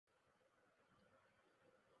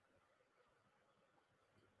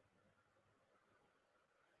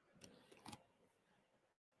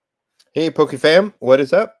Hey, PokeFam, what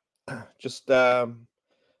is up? Just thought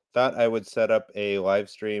I would set up a live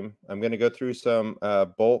stream. I'm going to go through some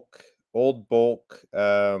old bulk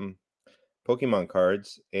Pokemon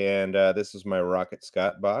cards, and this is my Rocket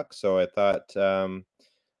Scott box. So I thought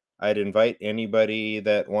I'd invite anybody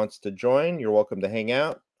that wants to join. You're welcome to hang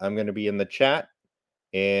out. I'm going to be in the chat,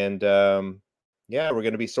 and yeah, we're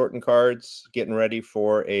going to be sorting cards, getting ready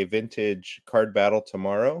for a vintage card battle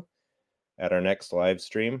tomorrow at our next live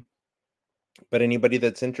stream. But anybody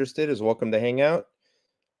that's interested is welcome to hang out.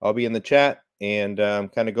 I'll be in the chat and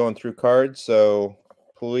kind of going through cards. So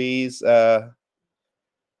please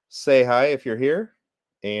say hi if you're here.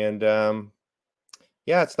 And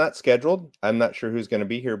yeah, it's not scheduled. I'm not sure who's going to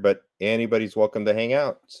be here, but anybody's welcome to hang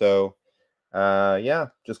out. So yeah,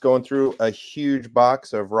 just going through a huge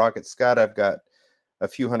box of Rocket Scott. I've got a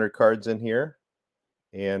few hundred cards in here.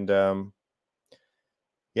 And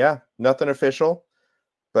yeah, nothing official.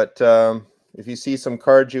 But if you see some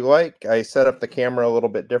cards you like, I set up the camera a little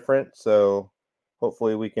bit different, so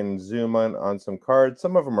hopefully we can zoom in on some cards.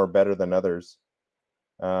 Some of them are better than others.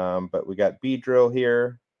 But we got Beedrill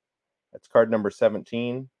here. That's card number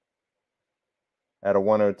 17 out of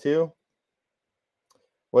 102.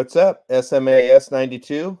 What's up,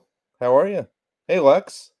 SMAS92? How are you? Hey,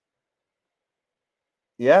 Lux.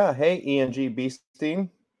 Yeah, hey, ENG Beasteen.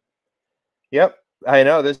 Yep, I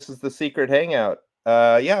know, this is the secret hangout.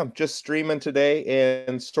 Yeah, I'm just streaming today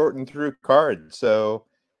and sorting through cards, so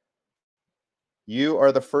you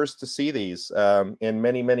are the first to see these in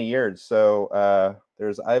many, many years. So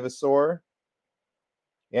there's Ivysaur,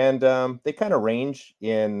 and they kind of range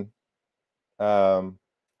in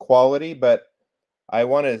quality, but I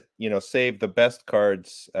want to, save the best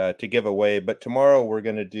cards to give away. But tomorrow we're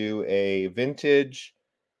going to do a vintage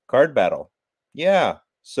card battle. Yeah.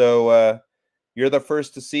 So you're the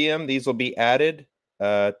first to see them. These will be added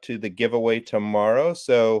to the giveaway tomorrow.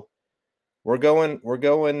 So we're going way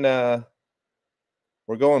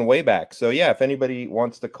back. So yeah, if anybody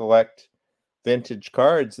wants to collect vintage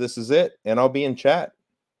cards, this is it, and I'll be in chat.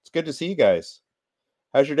 It's good to see you guys.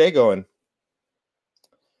 How's your day going?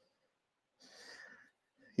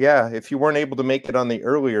 Yeah, if you weren't able to make it on the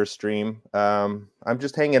earlier stream, I'm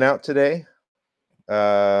just hanging out today,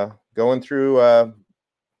 going through.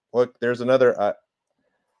 Look, there's another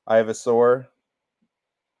Ivysaur.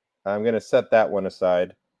 I'm gonna set that one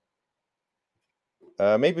aside.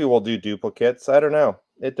 Maybe we'll do duplicates. I don't know.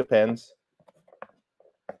 It depends.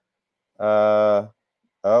 Oh,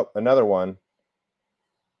 another one.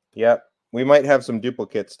 Yep, we might have some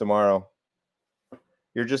duplicates tomorrow.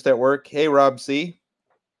 You're just at work. Hey, Rob C.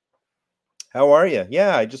 How are you?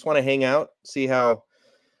 Yeah, I just want to hang out, see, I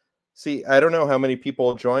don't know how many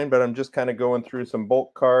people join, but I'm just kind of going through some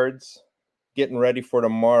bulk cards, getting ready for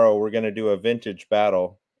tomorrow. We're going to do a vintage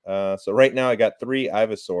battle. So right now I got 3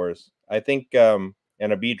 Ivysaurs, I think, and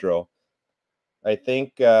a Beedrill. I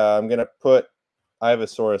think I'm going to put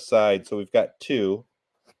Ivysaur aside. So we've got 2.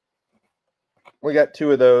 We got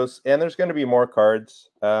 2 of those, and there's going to be more cards.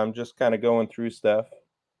 I'm just kind of going through stuff.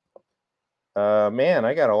 Man,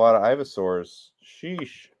 I got a lot of Ivysaurs.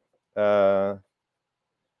 Sheesh. I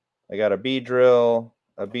got a Beedrill,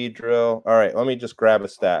 a Beedrill. All right, let me just grab a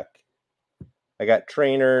stack. I got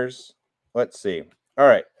trainers. Let's see. All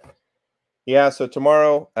right. Yeah, so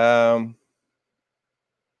tomorrow,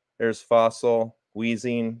 there's Fossil,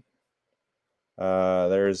 Wheezing.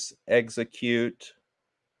 There's Execute.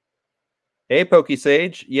 Hey,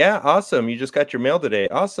 PokeSage. Yeah, awesome. You just got your mail today.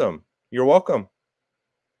 Awesome. You're welcome.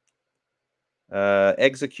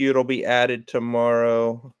 Execute will be added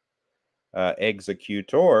tomorrow.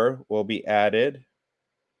 Executor will be added.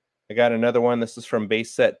 I got another one. This is from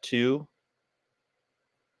base set 2.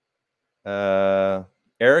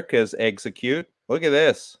 Erica's Execute. Look at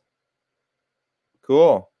this.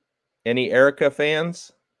 Cool. Any Erica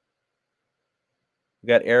fans? We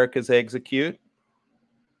got Erica's Execute.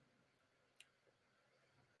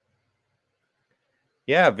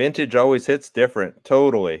 Yeah, vintage always hits different.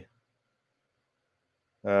 Totally.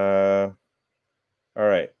 All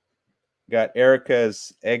right. Got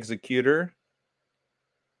Erica's Executor.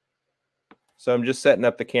 So I'm just setting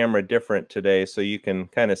up the camera different today so you can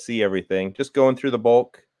kind of see everything. Just going through the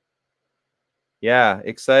bulk. Yeah,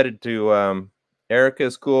 excited to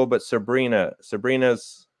Erica's cool, but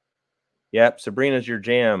Sabrina's your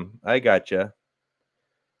jam. I gotcha.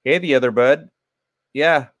 Hey, the other bud.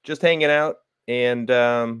 Yeah, just hanging out and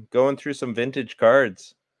going through some vintage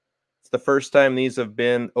cards. It's the first time these have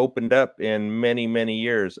been opened up in many, many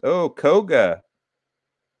years. Oh, Koga.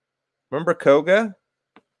 Remember Koga?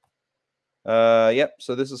 Yep,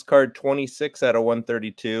 so this is card 26 out of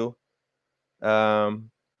 132.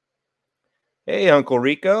 Hey, Uncle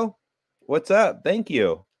Rico. What's up? Thank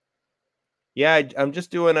you. Yeah, I'm just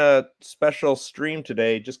doing a special stream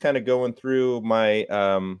today, just kind of going through my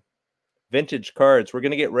vintage cards. We're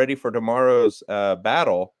going to get ready for tomorrow's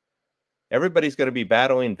battle. Everybody's going to be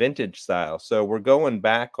battling vintage style. So we're going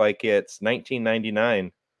back like it's 1999.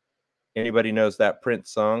 Anybody knows that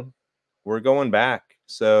Prince song? We're going back.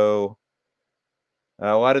 So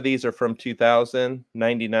a lot of these are from 2000,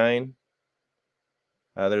 99.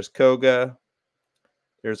 There's Koga.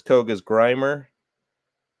 There's Koga's Grimer.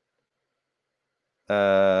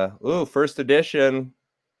 First edition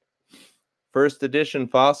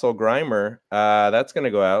Fossil Grimer. That's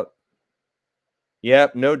gonna go out.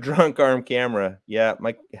 Yep, no drunk arm camera. Yeah,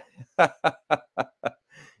 my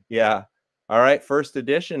yeah. All right, first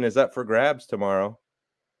edition is up for grabs tomorrow.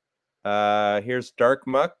 Here's Dark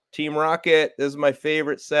Muck. Team Rocket. This is my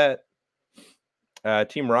favorite set.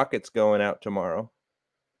 Team Rocket's going out tomorrow.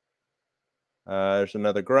 There's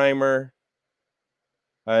another Grimer.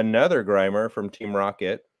 Another Grimer from Team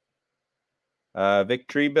Rocket.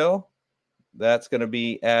 Victory Bill. That's going to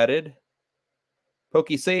be added.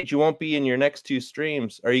 Pokey Sage, you won't be in your next two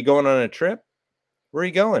streams. Are you going on a trip? Where are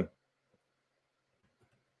you going?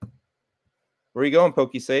 Where are you going,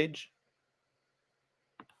 Pokey Sage?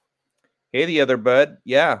 Hey, the other bud.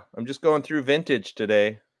 Yeah, I'm just going through vintage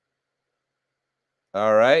today.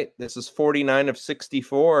 All right, this is 49 of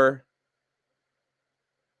 64.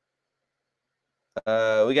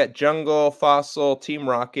 We got Jungle, Fossil, Team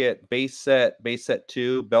Rocket, base set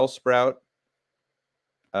 2, Bellsprout.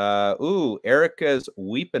 Erica's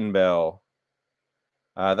Weepin' Bell.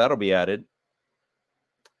 That'll be added.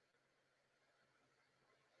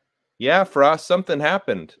 Yeah, Frost, something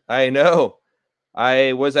happened. I know.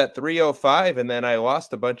 I was at 305 and then I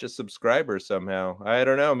lost a bunch of subscribers somehow. I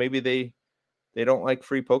don't know. Maybe they don't like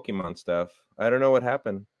free Pokemon stuff. I don't know what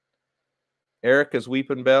happened. Erica's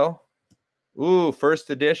Weepin' Bell. Ooh, first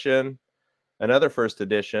edition. Another first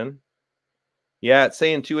edition. Yeah, it's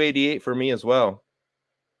saying 288 for me as well.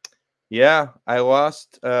 Yeah, I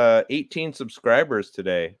lost 18 subscribers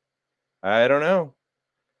today. I don't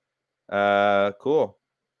know. Cool.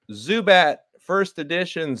 Zubat, first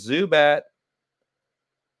edition Zubat.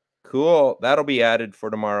 Cool. That'll be added for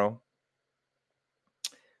tomorrow.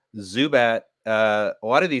 Zubat. A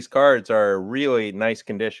lot of these cards are really nice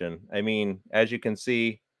condition. I mean, as you can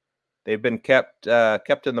see, they've been kept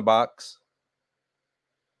in the box.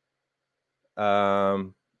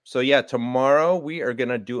 So yeah, tomorrow we are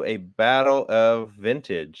gonna do a battle of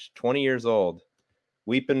vintage, 20 years old.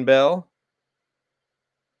 Weepin' Bell.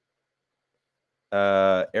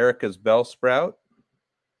 Erica's Bellsprout.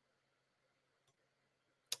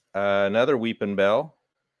 Another Weepin' Bell.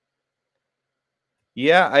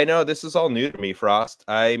 Yeah, I know this is all new to me, Frost.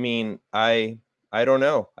 I mean, I don't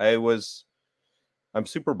know. I'm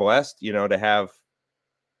super blessed, to have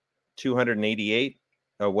 288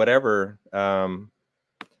 whatever.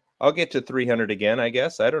 I'll get to 300 again, I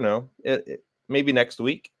guess. I don't know. Maybe next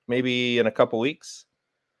week, maybe in a couple weeks.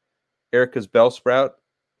 Erica's Bellsprout.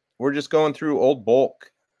 We're just going through old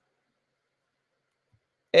bulk.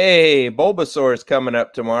 Hey, Bulbasaur is coming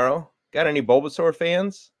up tomorrow. Got any Bulbasaur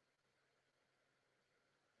fans?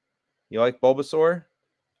 You like Bulbasaur?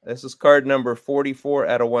 This is card number 44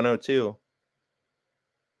 out of 102.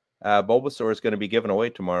 Bulbasaur is going to be given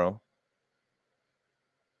away tomorrow.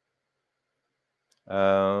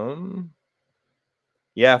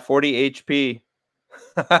 Yeah, 40 HP.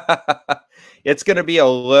 It's going to be a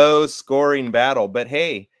low scoring battle, but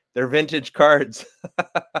hey, they're vintage cards.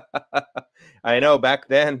 I know back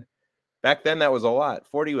then that was a lot.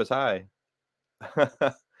 40 was high.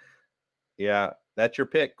 Yeah, that's your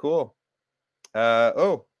pick. Cool.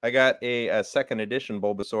 I got a second edition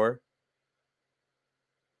Bulbasaur.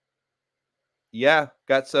 Yeah,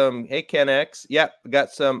 got some. Hey, Ken X. Yep, got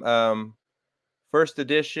some first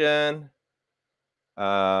edition.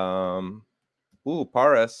 Paras.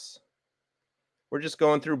 We're just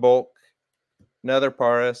going through bulk. Another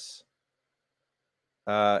Paras.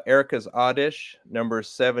 Erica's Oddish, number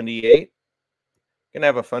 78. Gonna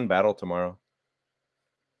have a fun battle tomorrow.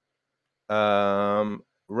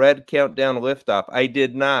 Red Countdown Liftoff. I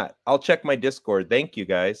did not. I'll check my Discord. Thank you,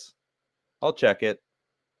 guys. I'll check it.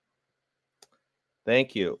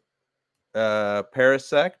 Thank you.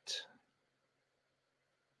 Parasect.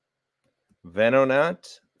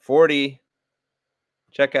 Venonat. 40.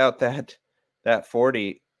 Check out that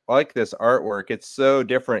 40. I like this artwork. It's so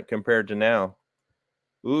different compared to now.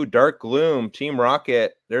 Ooh, Dark Gloom. Team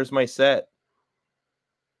Rocket. There's my set.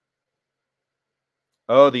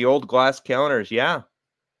 Oh, the old glass counters. Yeah.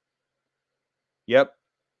 Yep.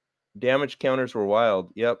 Damage counters were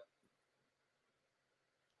wild. Yep.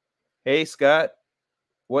 Hey, Scott,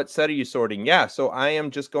 what set are you sorting? Yeah, so I am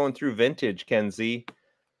just going through vintage, Kenzie.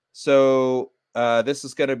 So this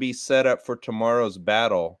is going to be set up for tomorrow's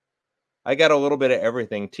battle. I got a little bit of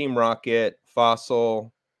everything. Team Rocket,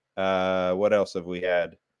 Fossil, what else have we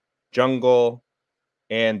had? Jungle,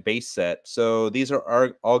 and base set. So these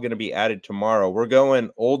are all going to be added tomorrow. We're going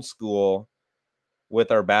old school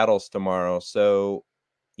with our battles tomorrow. So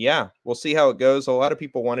yeah, we'll see how it goes. A lot of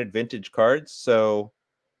people wanted vintage cards, so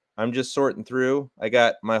I'm just sorting through. I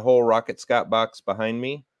got my whole Rocket Scott box behind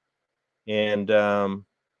me. And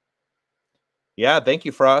yeah, thank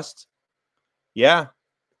you, Frost. Yeah,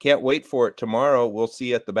 can't wait for it tomorrow. We'll see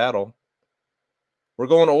you at the battle. We're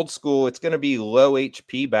going old school. It's going to be low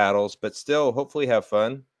HP battles, but still hopefully have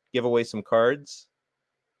fun. Give away some cards.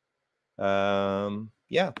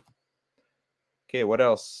 Yeah. Okay, what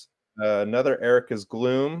else? Another Erica's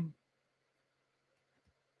Gloom.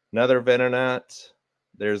 Another Venonat.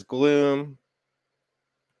 There's Gloom.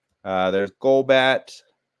 There's Golbat.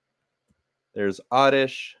 There's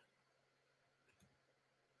Oddish.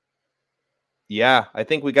 Yeah, I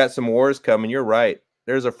think we got some wars coming. You're right.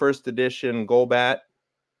 There's a first edition Golbat.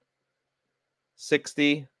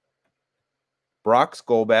 60. Brock's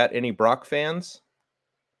Golbat. Any Brock fans?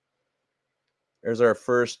 There's our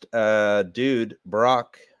first dude,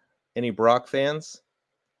 Brock. Any Brock fans?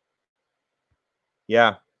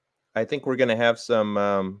 Yeah, I think we're gonna have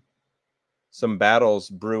some battles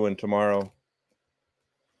brewing tomorrow.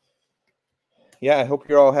 Yeah, I hope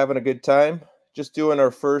you're all having a good time. Just doing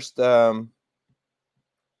our first.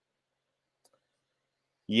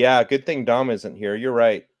 Yeah, good thing Dom isn't here. You're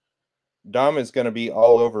right. Dom is going to be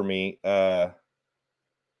all over me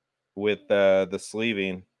with the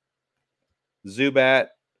sleeving. Zubat.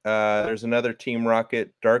 There's another Team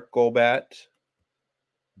Rocket Dark Golbat.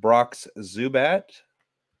 Brock's Zubat.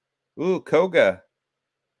 Ooh, Koga.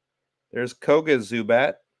 There's Koga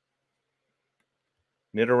Zubat.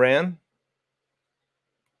 Nidoran.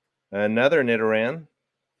 Another Nidoran.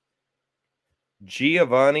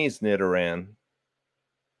 Giovanni's Nidoran.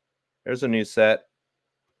 There's a new set.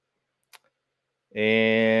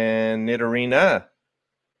 And Nidorina.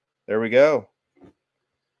 There we go.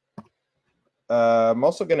 I'm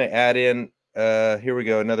also going to add in, here we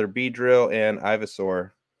go, another Beedrill and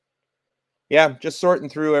Ivysaur. Yeah, just sorting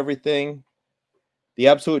through everything. The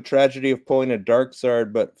absolute tragedy of pulling a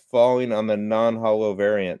Darkzard, but falling on the non-holo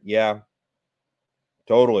variant. Yeah,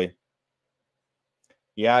 totally.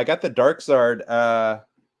 Yeah, I got the Darkzard.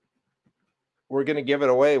 We're going to give it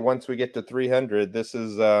away once we get to 300. This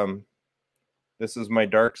is my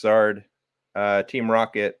Darkzard Team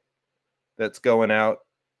Rocket that's going out.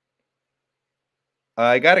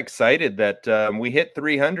 I got excited that we hit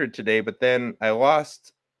 300 today, but then I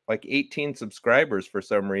lost like 18 subscribers for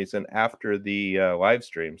some reason after the live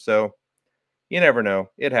stream. So you never know.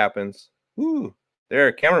 It happens. Ooh, there,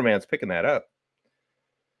 cameraman's picking that up.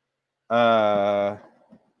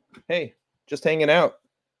 Hey, just hanging out.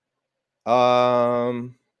 Also,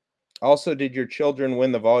 did your children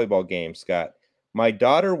win the volleyball game, Scott? My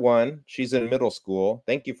daughter won. She's in middle school.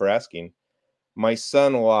 Thank you for asking. My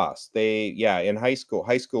son lost. In high school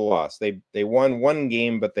lost. They won one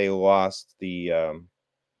game, but they lost the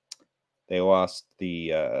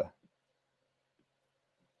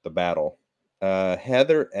battle.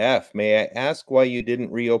 Heather F, may I ask why you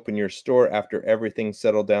didn't reopen your store after everything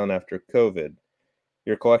settled down after COVID?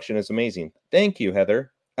 Your collection is amazing. Thank you,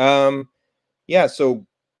 Heather. Yeah, so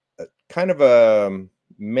kind of a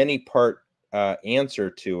many part answer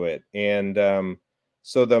to it. And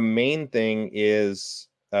so the main thing is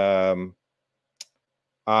I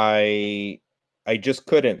just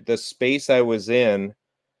couldn't. The space I was in,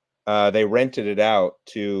 they rented it out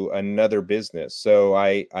to another business. So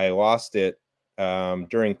I lost it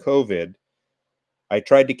during COVID. I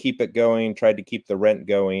tried to keep it going, tried to keep the rent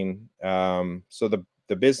going. So the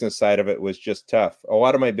business side of it was just tough. A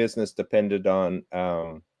lot of my business depended on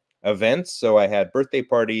events. So I had birthday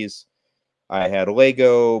parties, I had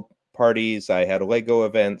Lego parties, I had Lego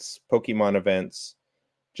events, Pokemon events,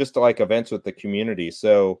 just like events with the community.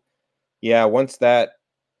 So yeah, once that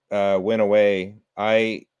went away,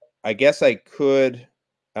 I guess I could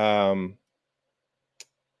look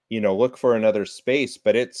for another space,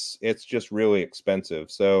 but it's just really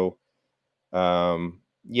expensive. So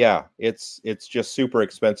yeah, it's just super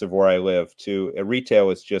expensive where I live. To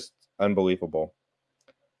retail is just unbelievable.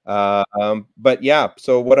 But yeah,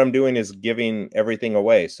 so what I'm doing is giving everything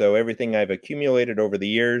away. So everything I've accumulated over the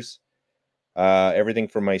years, everything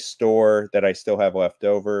from my store that I still have left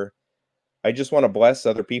over, I just want to bless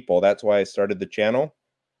other people. That's why I started the channel.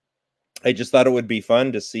 I just thought it would be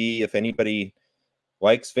fun to see if anybody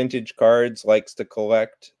likes vintage cards, likes to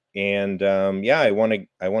collect, and yeah, I want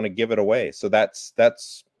to give it away. So that's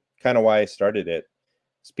kind of why I started it.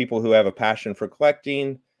 It's people who have a passion for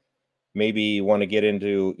collecting, maybe want to get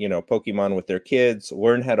into, you know, Pokemon with their kids,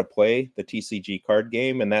 learn how to play the TCG card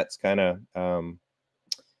game, and that's kind of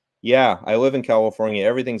yeah, I live in California.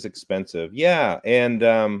 Everything's expensive. Yeah, and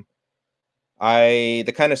the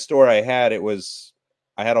kind of store I had,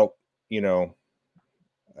 I had a, you know,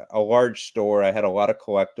 a large store. I had a lot of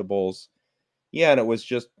collectibles. Yeah, and it was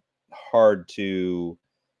just hard to,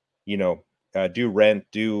 you know, do rent,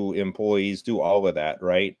 do employees, do all of that,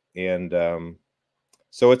 right? And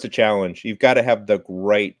so it's a challenge. You've got to have the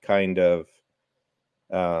right kind of,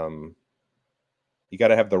 um, you got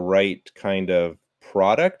to have the right kind of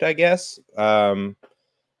product, I guess, at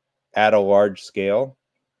a large scale.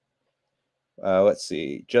 Let's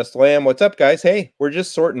see. Just Lamb, what's up, guys? Hey, we're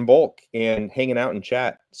just sorting bulk and hanging out in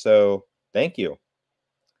chat. So thank you.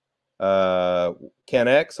 Ken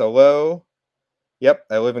X, hello. Yep,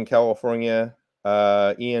 I live in California.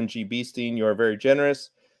 ENG Beasteen, you are very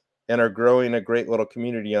generous and are growing a great little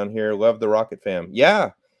community on here. Love the Rocket Fam.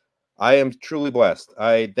 Yeah, I am truly blessed.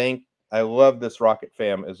 I love this Rocket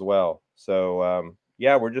Fam as well. So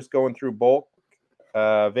yeah, we're just going through bulk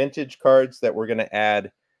vintage cards that we're going to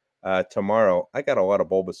add tomorrow. I got a lot of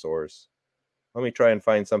Bulbasaurs. Let me try and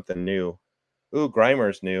find something new. Ooh,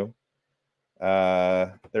 Grimer's new.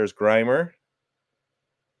 There's Grimer.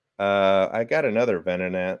 I got another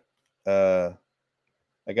Venonat.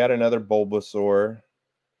 I got another Bulbasaur.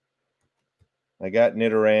 I got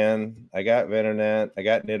Nidoran. I got Venonat. I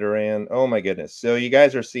got Nidoran. Oh my goodness. So you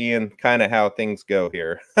guys are seeing kind of how things go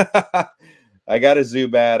here. I got a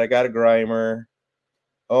Zubat. I got a Grimer.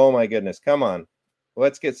 Oh my goodness. Come on.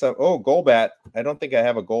 Let's get some. Oh, Golbat. I don't think I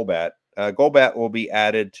have a Golbat. Golbat will be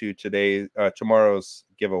added to tomorrow's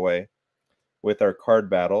giveaway with our card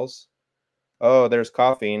battles. Oh, there's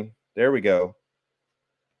Coughing. There we go.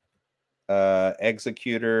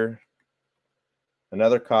 Executor.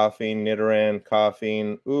 Another Coughing. Nidoran.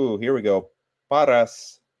 Coughing. Ooh, here we go.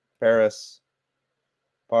 Paras.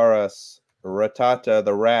 Rattata,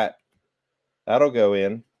 the rat. That'll go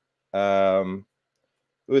in. Ooh,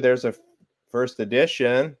 there's a first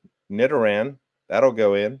edition Nidoran. That'll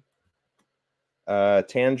go in.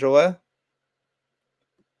 Tangela.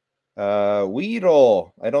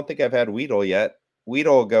 Weedle. I don't think I've had Weedle yet.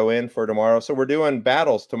 Weedle will go in for tomorrow. So we're doing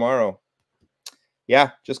battles tomorrow.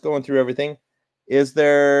 Yeah, just going through everything. Is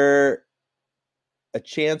there a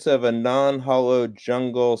chance of a non-hollow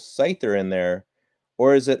jungle Scyther in there?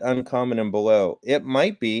 Or is it uncommon and below? It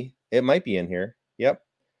might be. It might be in here. Yep.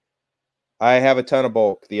 I have a ton of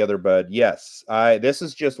bulk, the other bud. Yes. This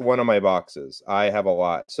is just one of my boxes. I have a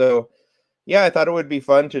lot. So yeah, I thought it would be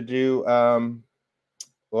fun to do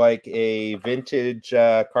like a vintage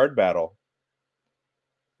card battle.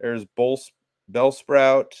 There's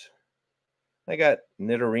Bellsprout. I got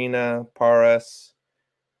Nidorina, Paras,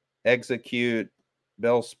 Execute,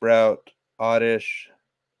 Bellsprout, Oddish,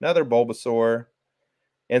 another Bulbasaur.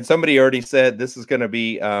 And somebody already said this is going to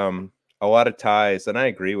be a lot of ties, and I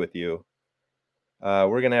agree with you.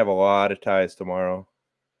 We're going to have a lot of ties tomorrow.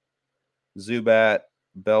 Zubat,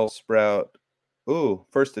 Bellsprout. Ooh,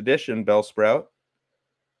 first edition Bellsprout.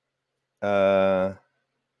 I'm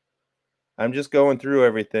just going through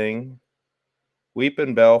everything.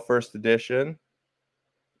 Weepin' Bell, first edition.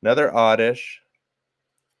 Another Oddish.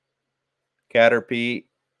 Caterpie.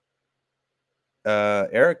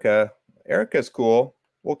 Erica. Erica's cool.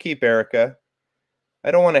 We'll keep Erica.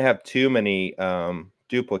 I don't want to have too many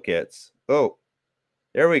duplicates. Oh,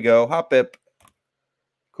 there we go. Hoppip.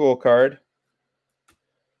 Cool card.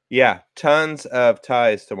 Yeah, tons of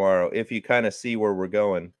ties tomorrow if you kind of see where we're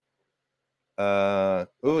going.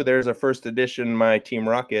 Ooh, there's a first edition My Team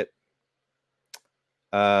Rocket.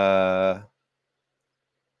 And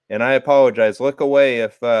I apologize. Look away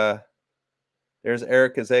if there's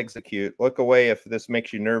Erica's Execute. Look away if this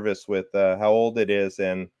makes you nervous with how old it is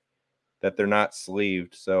and that they're not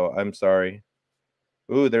sleeved. So I'm sorry.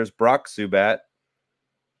 Ooh, there's Brock Zubat.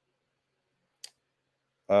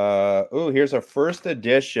 Ooh, here's a first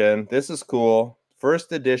edition. This is cool.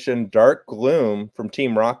 First edition Dark Gloom from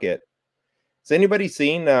Team Rocket. Has anybody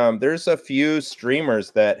seen? There's a few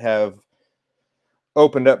streamers that have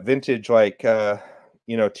opened up vintage, like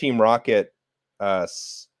you know, Team Rocket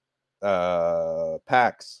packs.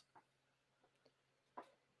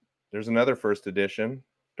 There's another first edition,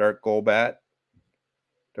 Dark Golbat,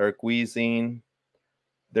 Dark Weezing.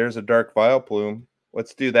 There's a Dark Vileplume.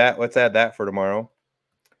 Let's do that. Let's add that for tomorrow.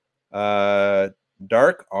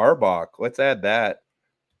 Dark Arbok. Let's add that.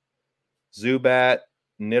 Zubat,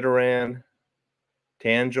 Nidoran,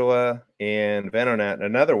 Tangela, and Venonat,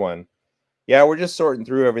 another one. Yeah, we're just sorting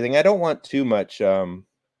through everything. I don't want too much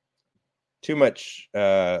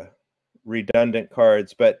redundant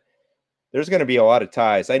cards, but there's going to be a lot of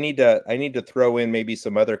ties. I need to throw in maybe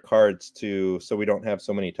some other cards too, so we don't have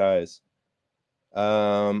so many ties.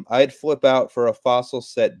 I'd flip out for a fossil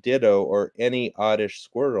set Ditto or any oddish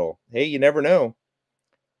Squirtle. Hey, you never know.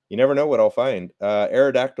 You never know what I'll find.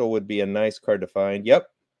 Aerodactyl would be a nice card to find. Yep.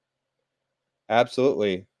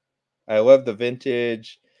 Absolutely. I love the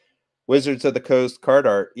vintage Wizards of the Coast card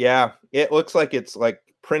art. Yeah, it looks like it's like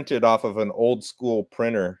printed off of an old school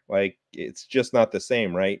printer. Like it's just not the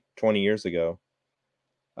same, right? 20 years ago.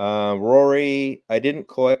 Rory, I didn't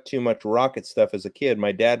collect too much Rocket stuff as a kid.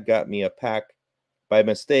 My dad got me a pack by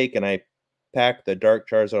mistake, and I packed the Dark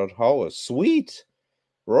Charizard Holo. Sweet,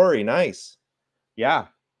 Rory, nice. Yeah.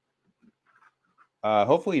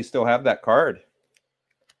 Hopefully you still have that card.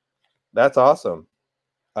 That's awesome.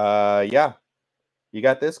 Yeah, you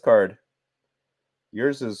got this card.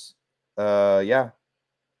 Yours is, yeah,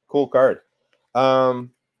 cool card.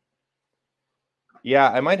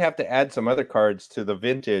 Yeah, I might have to add some other cards to the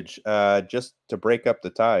vintage just to break up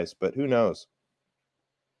the ties, but who knows?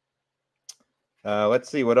 Let's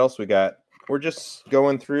see what else we got. We're just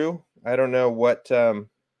going through. I don't know what.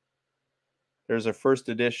 There's a first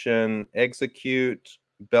edition Execute,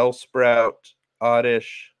 Bellsprout,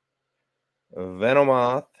 Oddish,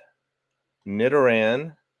 Venomoth,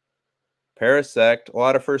 Nidoran, Parasect, a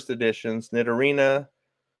lot of first editions, Nidorina,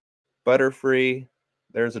 Butterfree,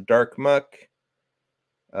 there's a Dark Muck,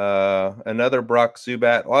 another Brock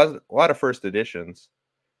Zubat, a lot of first editions,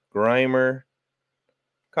 Grimer,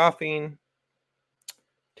 Coughing,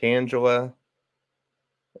 Tangela.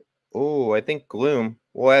 Oh, I think Gloom.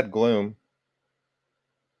 We'll add Gloom.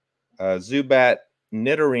 Zubat,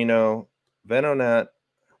 Nidorino, Venonat,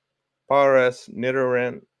 Paras,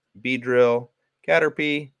 Nidoran, Beedrill,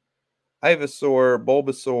 Caterpie, Ivysaur,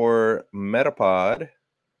 Bulbasaur, Metapod.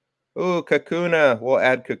 Ooh, Kakuna. We'll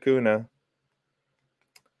add Kakuna.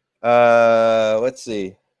 Let's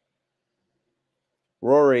see.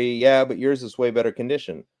 Rory, yeah, but yours is way better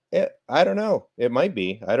condition. I don't know. It might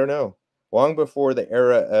be. I don't know. Long before the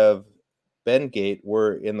era of Bengate,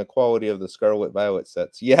 we're in the quality of the Scarlet Violet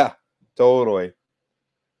sets. Yeah, totally.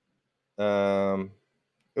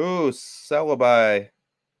 Ooh, Celebi.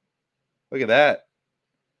 Look at that.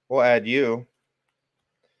 We'll add you.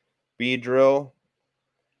 Beedrill,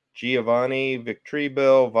 Giovanni,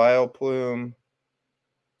 Victreebel, Vileplume,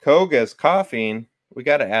 Koga's Coughing. We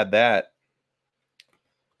got to add that.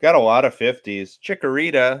 Got a lot of 50s.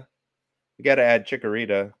 Chikorita. We got to add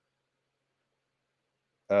Chikorita.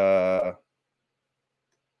 All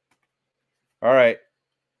right.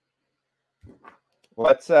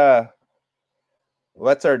 Let's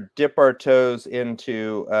dip our toes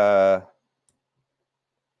into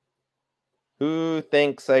who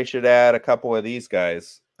thinks I should add a couple of these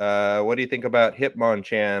guys? What do you think about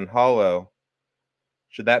Hitmonchan Hollow?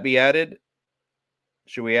 Should that be added?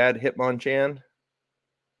 Should we add Hitmonchan?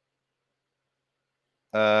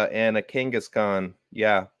 And a Kangaskhan.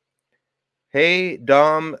 Yeah. Hey,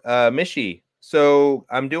 Dom, Mishi. So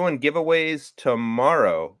I'm doing giveaways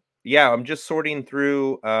tomorrow. Yeah, I'm just sorting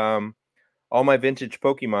through all my vintage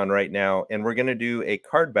Pokemon right now, and we're gonna do a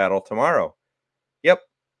card battle tomorrow. Yep,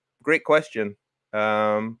 great question.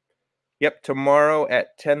 Yep, tomorrow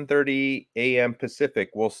at 10:30 a.m.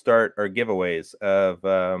 Pacific, we'll start our giveaways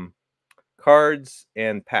of cards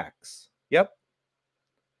and packs. Yep.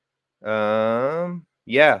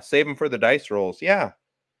 Yeah, save them for the dice rolls. Yeah.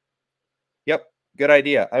 Yep, good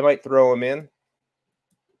idea. I might throw them in.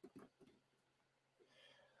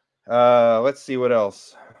 Let's see what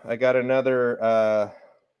else. I got another. I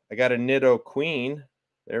got a Nidoqueen.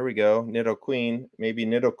 There we go, Nidoqueen. Maybe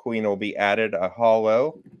Nidoqueen will be added a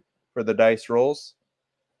holo for the dice rolls.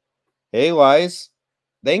 Hey, Wise.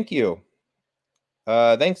 Thank you.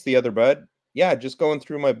 Thanks, the other bud. Yeah, just going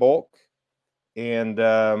through my bulk, and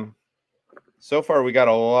so far we got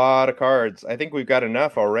a lot of cards. I think we've got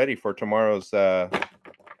enough already for tomorrow's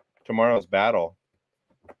battle.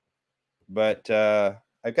 But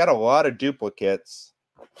I've got a lot of duplicates.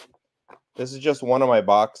 This is just one of my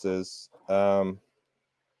boxes.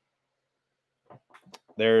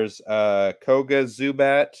 There's Koga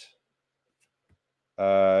Zubat,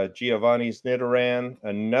 Giovanni's Nidoran,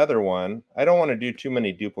 another one. I don't want to do too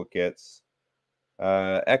many duplicates.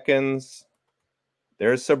 Ekans.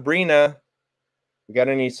 There's Sabrina. We got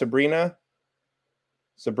any Sabrina?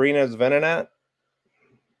 Sabrina's Venonat.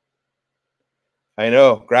 I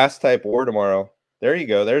know. Grass type war tomorrow. There you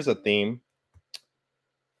go. There's a theme.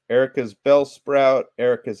 Erica's Bellsprout,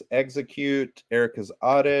 Erica's Execute, Erica's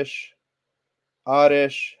Oddish,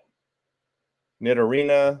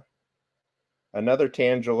 Nidorina, another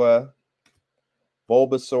Tangela,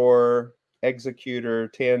 Bulbasaur, Executor,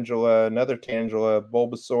 Tangela, another Tangela,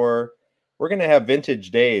 Bulbasaur. We're going to have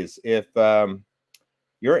vintage days. If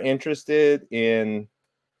you're interested in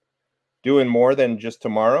doing more than just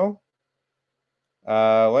tomorrow,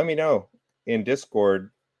 let me know in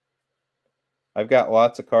Discord. I've got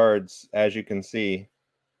lots of cards, as you can see.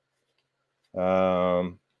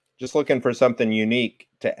 Just looking for something unique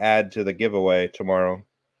to add to the giveaway tomorrow.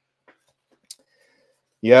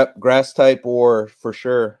 Yep, grass type war for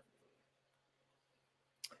sure.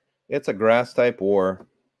 It's a grass type war.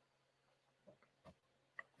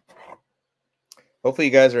 Hopefully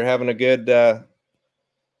you guys are having a good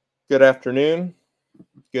good afternoon,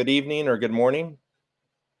 good evening, or good morning.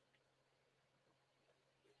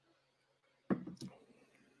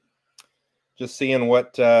 Just seeing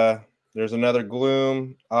what there's another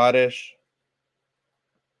Gloom, Oddish.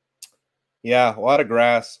 Yeah, a lot of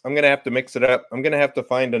grass. I'm gonna have to mix it up. I'm gonna have to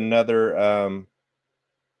find another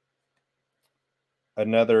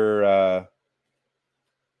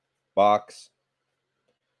box.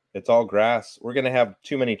 It's all grass. We're gonna have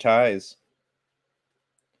too many ties.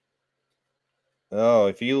 Oh,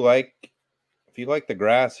 if you like the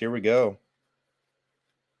grass, here we go.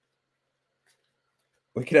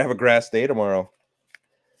 We could have a grass day tomorrow.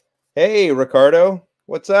 Hey, Ricardo,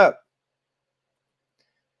 what's up?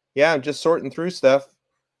 Yeah, I'm just sorting through stuff.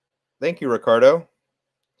 Thank you, Ricardo.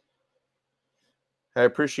 I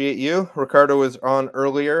appreciate you. Ricardo was on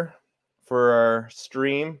earlier for our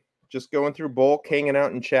stream, just going through bulk, hanging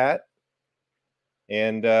out in chat,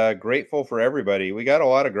 and grateful for everybody. We got a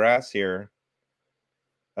lot of grass here.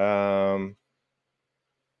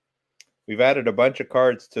 We've added a bunch of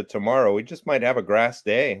cards to tomorrow. We just might have a grass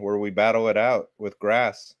day where we battle it out with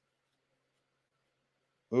grass.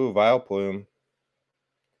 Ooh, Vileplume.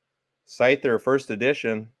 Scyther, first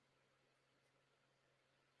edition.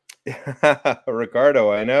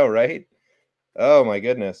 Ricardo, I know, right? Oh my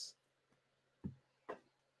goodness.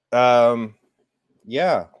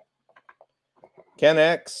 Yeah. Ken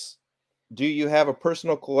X, do you have a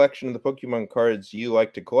personal collection of the Pokemon cards you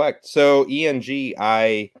like to collect? So ENG,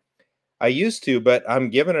 I used to, but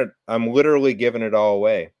I'm literally giving it all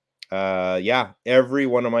away. Yeah, every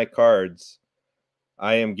one of my cards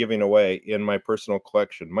I am giving away in my personal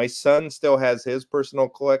collection. My son still has his personal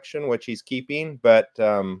collection, which he's keeping, but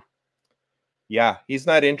yeah, he's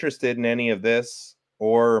not interested in any of this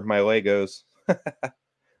or my Legos.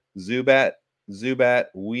 Zubat,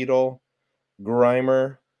 Weedle,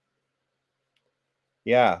 Grimer.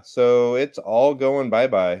 Yeah, so it's all going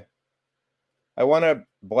bye-bye. I want to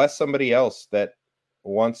bless somebody else that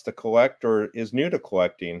wants to collect or is new to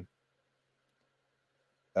collecting.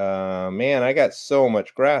 Man, I got so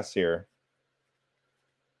much grass here.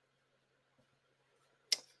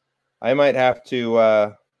 I might have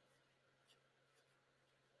to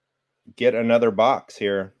get another box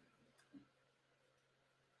here.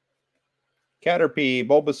 Caterpie,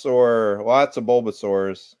 Bulbasaur, lots of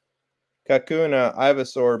Bulbasaurs. Kakuna,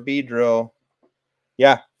 Ivysaur, Beedrill.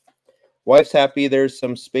 Yeah, wife's happy there's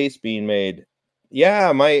some space being made.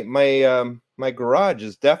 Yeah, my garage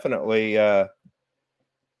is definitely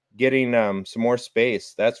getting some more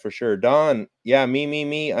space. That's for sure. Don, yeah,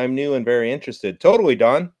 me. I'm new and very interested. Totally,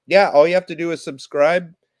 Don. Yeah, all you have to do is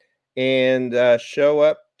subscribe and show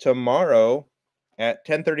up tomorrow at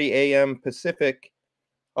 10:30 a.m. Pacific.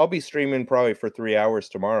 I'll be streaming probably for 3 hours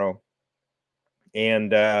tomorrow.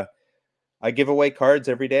 And I give away cards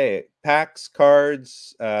every day. Packs,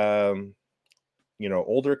 cards, older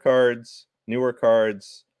cards, newer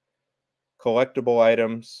cards, collectible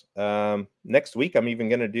items. Next week, I'm even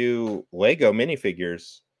going to do Lego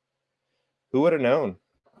minifigures. Who would have known?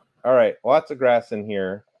 All right, lots of grass in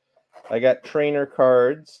here. I got trainer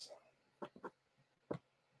cards.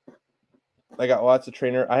 I got lots of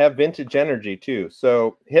trainer. I have vintage energy too.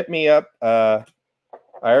 So hit me up. I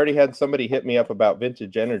already had somebody hit me up about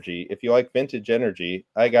vintage energy. If you like vintage energy,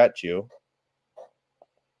 I got you.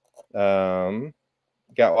 Got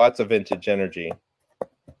lots of vintage energy.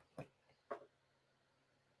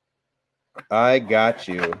 I got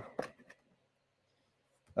you.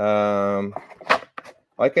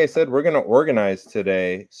 Like I said, we're going to organize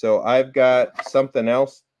today. So I've got something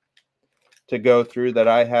else to go through that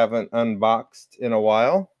I haven't unboxed in a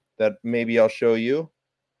while that maybe I'll show you.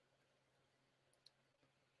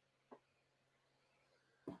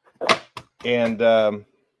 And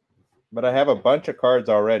but I have a bunch of cards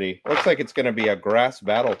already. Looks like it's going to be a grass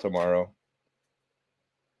battle tomorrow.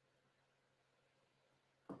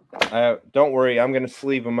 Don't worry, I'm going to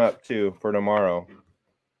sleeve them up too for tomorrow.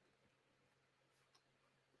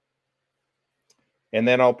 And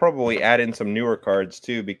then I'll probably add in some newer cards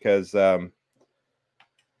too, because I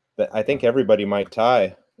think everybody might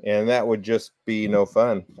tie, and that would just be no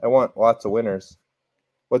fun. I want lots of winners.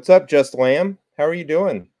 What's up, Just Lamb? How are you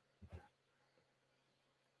doing?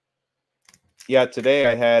 Yeah, today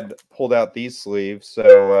I had pulled out these sleeves,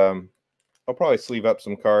 so I'll probably sleeve up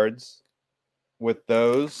some cards with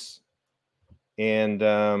those. And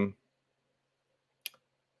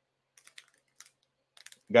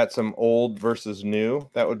got some old versus new.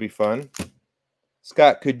 That would be fun.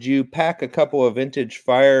 Scott, could you pack a couple of vintage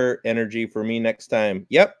fire energy for me next time?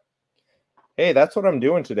 Yep. Hey, that's what I'm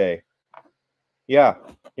doing today. Yeah,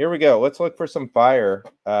 here we go. Let's look for some fire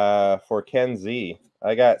for Ken Z.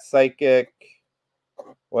 I got psychic.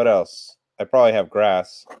 What else? I probably have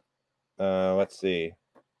grass. Let's see.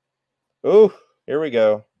 Ooh, here we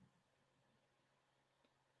go.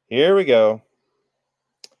 Here we go.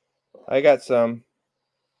 I got some.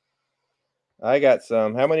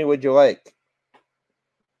 How many would you like?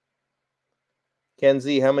 Ken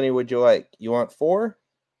Z, how many would you like? You want 4?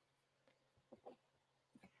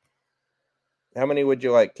 How many would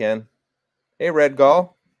you like, Ken? Hey, Red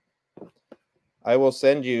Gall. I will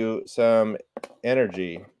send you some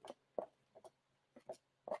energy.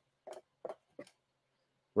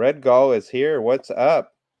 Red Gall is here. What's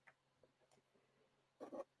up?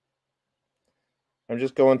 I'm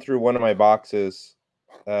just going through one of my boxes.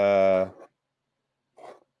 I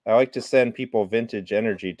like to send people vintage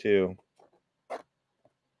energy too.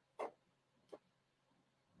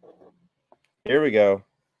 Here we go.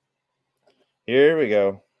 Here we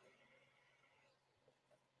go.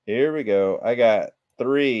 Here we go. I got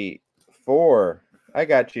 3, 4. I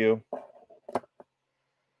got you.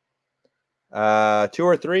 2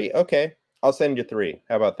 or 3? Okay. I'll send you 3.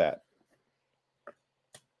 How about that?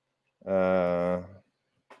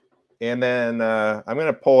 And then I'm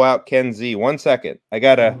gonna pull out Ken Z. 1 second. I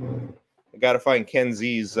gotta find Ken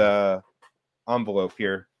Z's envelope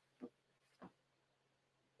here.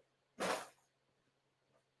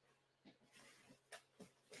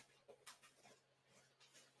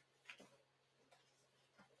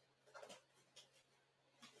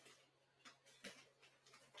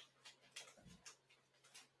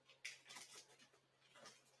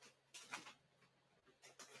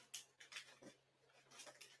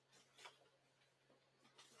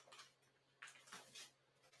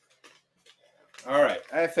 All right,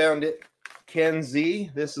 I found it. Ken Z,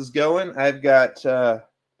 this is going. I've got the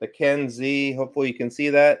Ken Z. Hopefully you can see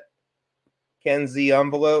that. Ken Z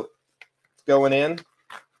envelope. It's going in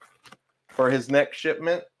for his next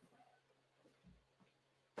shipment.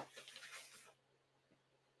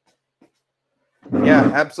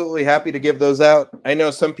 Yeah, absolutely happy to give those out. I know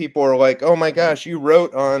some people are like, oh my gosh, you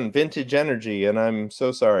wrote on vintage energy, and I'm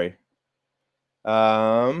so sorry.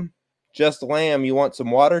 Just Lamb, you want some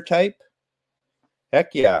water type?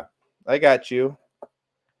 Heck yeah, I got you.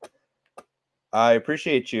 I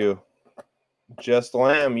appreciate you. Just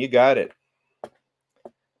Lamb, you got it.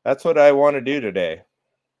 That's what I want to do today.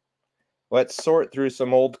 Let's sort through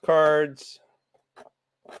some old cards.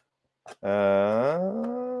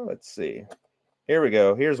 Let's see. Here we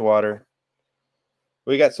go. Here's water.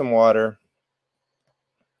 We got some water.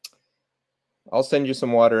 I'll send you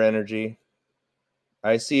some water energy.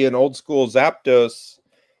 I see an old school Zapdos.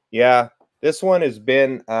 Yeah, this one has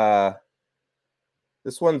been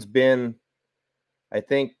this one's been, I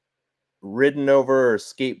think, ridden over or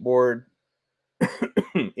skateboard.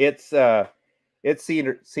 It's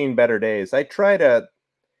seen better days. I try to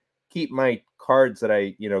keep my cards that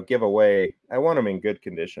I give away. I want them in good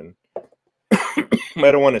condition. I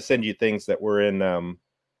don't want to send you things that were in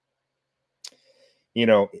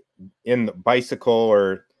in the bicycle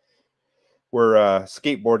or were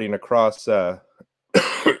skateboarding across the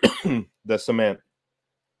cement.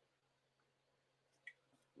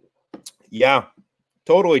 Yeah,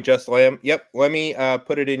 totally, Just Lamb. Yep, let me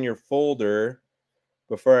put it in your folder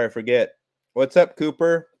before I forget. What's up,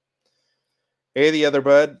 Cooper? Hey, the other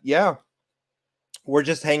bud. Yeah, we're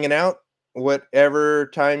just hanging out. Whatever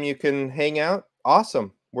time you can hang out,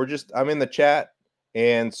 awesome. I'm in the chat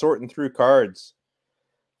and sorting through cards,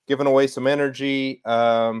 giving away some energy.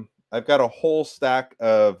 I've got a whole stack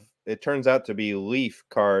of, it turns out to be Leaf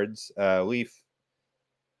cards, Leaf.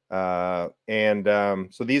 So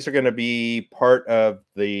these are going to be part of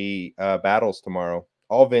the battles tomorrow.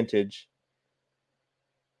 All vintage.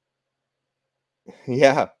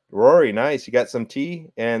 Yeah, Rory, nice. You got some tea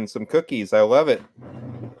and some cookies. I love it.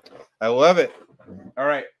 I love it. All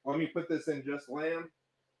right, let me put this in Just Lamb.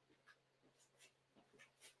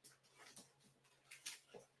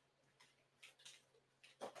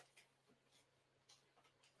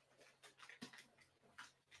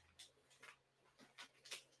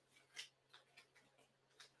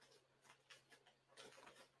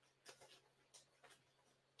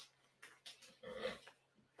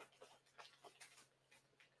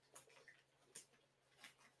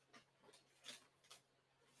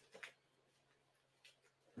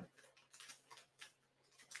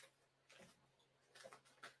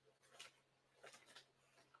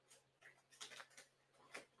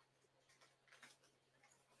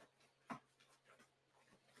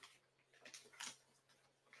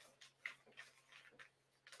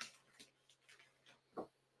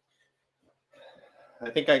 I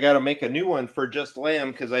think I got to make a new one for Just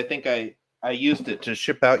Lamb because I think I used it to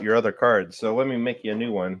ship out your other cards. So let me make you a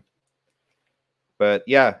new one. But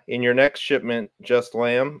yeah, in your next shipment, Just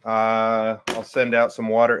Lamb, I'll send out some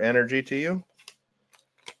water energy to you.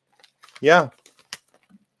 Yeah.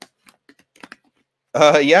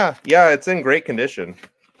 Yeah, it's in great condition.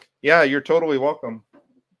 Yeah, you're totally welcome.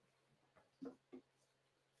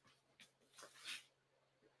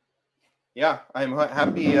 Yeah, I'm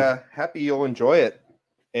happy you'll enjoy it.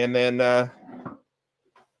 And then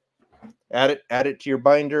add it to your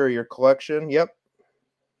binder or your collection. Yep.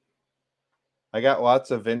 I got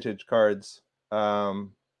lots of vintage cards. Yeah,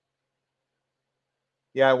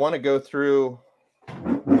 I want to go through.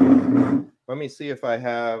 Let me see if I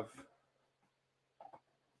have.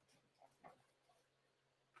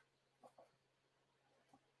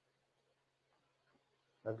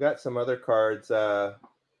 I've got some other cards. I'm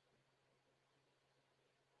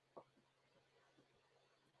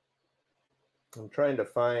trying to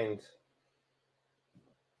find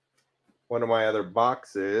one of my other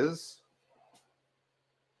boxes.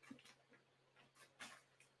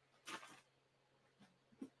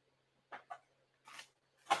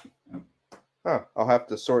 Huh, I'll have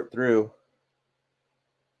to sort through.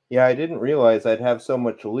 Yeah, I didn't realize I'd have so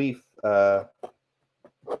much Leaf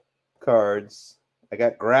cards. I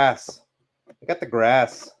got grass. I got the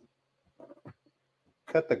grass.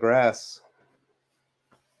 Cut the grass.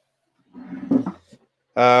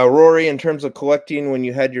 Rory, in terms of collecting when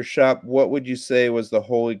you had your shop, what would you say was the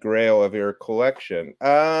holy grail of your collection?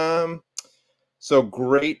 So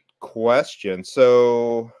great question.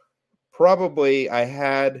 So probably I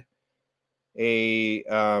had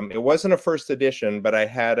it wasn't a first edition, but I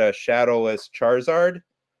had a Shadowless Charizard.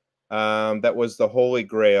 That was the holy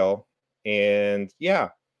grail. And yeah,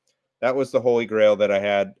 that was the holy grail that I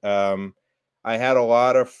had. I had a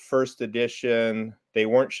lot of first edition. They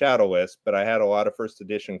weren't Shadowless, but I had a lot of first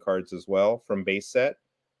edition cards as well from base set.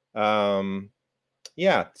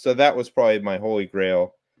 Yeah, so that was probably my holy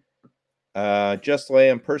grail. Just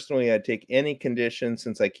Lamb, personally, I'd take any condition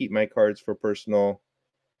since I keep my cards for personal.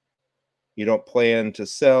 You don't plan to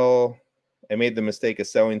sell. I made the mistake of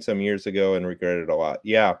selling some years ago and regret it a lot.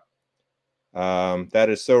 Yeah. That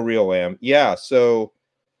is so real, Lamb. Yeah, so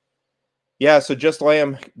Just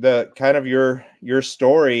Lamb, the kind of your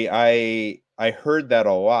story, I heard that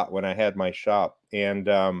a lot when I had my shop. And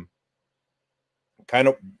kind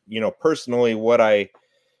of, personally what I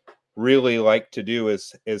really like to do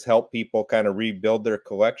is help people kind of rebuild their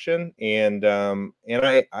collection. And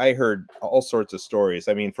I heard all sorts of stories.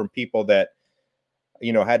 I mean, from people that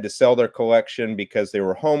had to sell their collection because they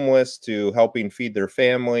were homeless, to helping feed their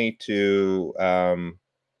family, to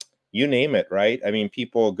you name it, right? I mean,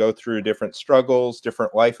 people go through different struggles,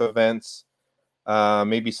 different life events.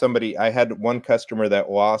 Maybe I had one customer that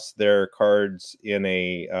lost their cards in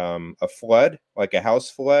a flood, like a house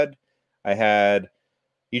flood.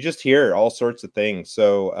 You just hear all sorts of things.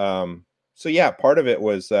 So yeah, part of it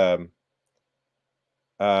was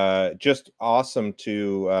just awesome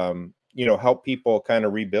to help people kind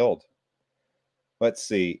of rebuild. Let's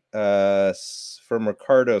see. From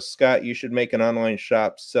Ricardo, Scott, you should make an online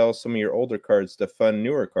shop, sell some of your older cards to fund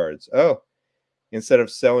newer cards. Oh, instead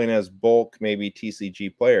of selling as bulk, maybe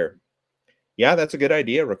TCG player. Yeah, that's a good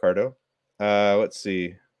idea, Ricardo. Let's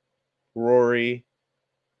see. Rory,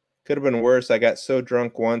 could have been worse. I got so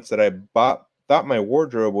drunk once that I thought my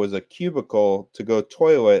wardrobe was a cubicle to go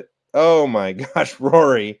toilet. Oh my gosh,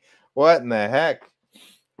 Rory. What in the heck?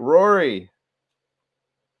 Rory.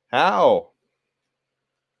 How?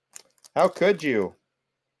 How could you?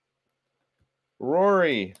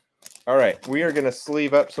 Rory. All right, we are going to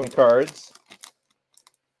sleeve up some cards.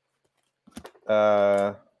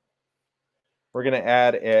 We're going to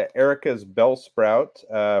add Erica's Bellsprout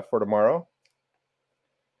for tomorrow.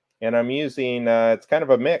 And I'm using, it's kind of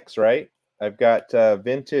a mix, right? I've got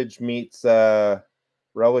vintage meets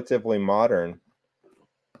relatively modern.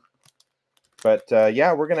 But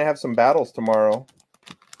yeah, we're going to have some battles tomorrow.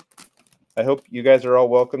 I hope you guys are all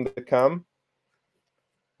welcome to come.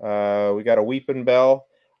 We got a Weeping Bell.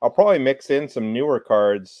 I'll probably mix in some newer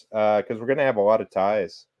cards because we're going to have a lot of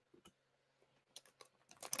ties.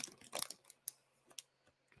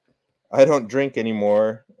 I don't drink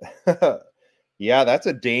anymore. Yeah, that's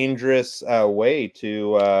a dangerous way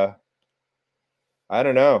to, I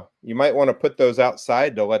don't know. You might want to put those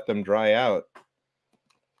outside to let them dry out.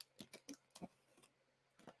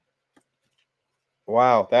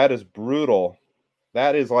 Wow, that is brutal.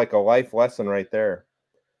 That is like a life lesson right there.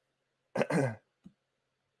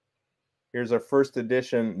 Here's our first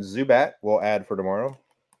edition Zubat we'll add for tomorrow.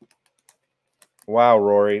 Wow,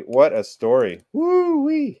 Rory, what a story.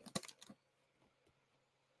 Woo-wee.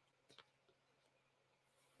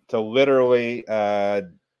 To literally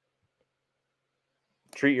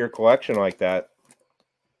treat your collection like that.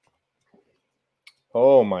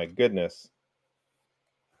 Oh my goodness.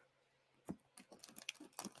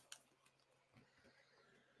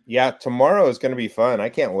 Yeah, tomorrow is going to be fun. I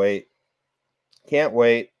can't wait. Can't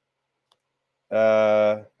wait.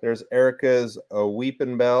 There's Erica's a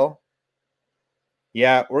Weeping Bell.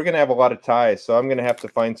 Yeah, we're going to have a lot of ties, so I'm going to have to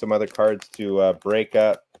find some other cards to break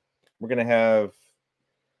up. We're going to have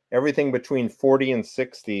everything between 40 and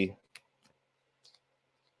 60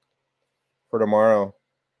 for tomorrow.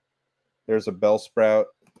 There's a Bellsprout.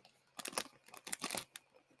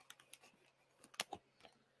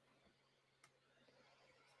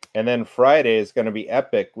 And then Friday is going to be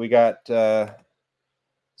epic. We got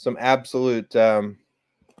some absolute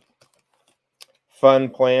fun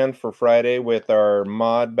planned for Friday with our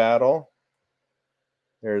mod battle.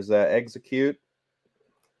 There's Execute.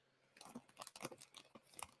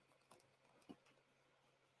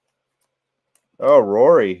 Oh,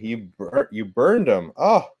 Rory, you burned him.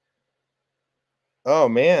 Oh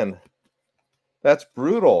man, that's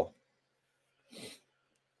brutal.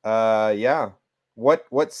 Yeah.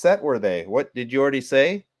 What set were they? What did you already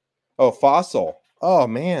say? Oh, Fossil. Oh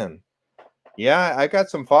man. Yeah, I got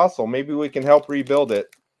some Fossil. Maybe we can help rebuild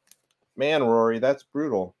it. Man, Rory, that's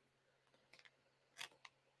brutal.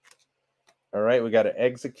 All right, we got an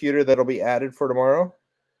Executor that'll be added for tomorrow.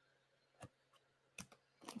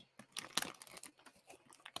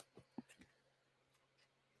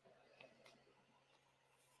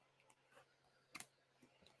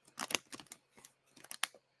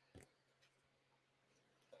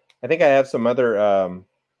 I think I have some other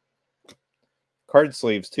card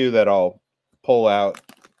sleeves too that I'll pull out.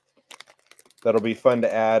 That'll be fun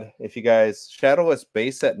to add. If you guys, Shadowless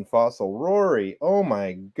base set and Fossil. Rory, oh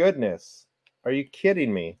my goodness. Are you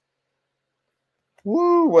kidding me?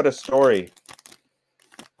 Woo, what a story.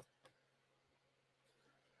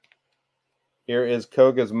 Here is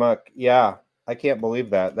Koga's Muck. Yeah, I can't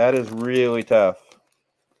believe that. That is really tough.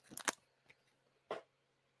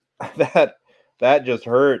 that just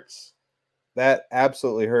hurts. That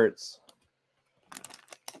absolutely hurts.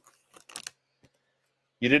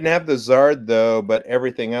 You didn't have the Zard though, but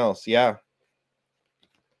everything else, yeah.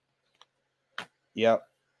 Yep.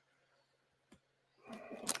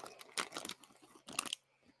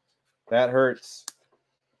 That hurts.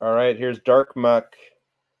 All right, here's Dark Muck.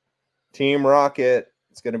 Team Rocket.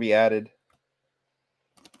 It's going to be added.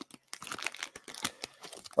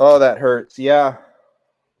 Oh, that hurts. Yeah.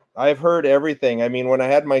 I've heard everything. I mean, when I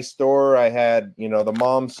had my store, I had, the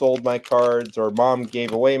mom sold my cards or mom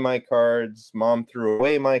gave away my cards. Mom threw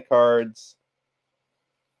away my cards.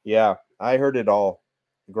 Yeah, I heard it all.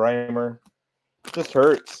 Grimer. Just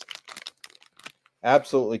hurts.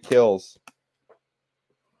 Absolutely kills.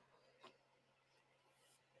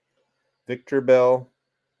 Victor Bell.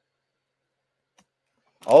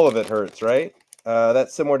 All of it hurts, right?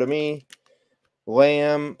 That's similar to me.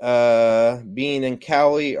 Lamb, Bean, and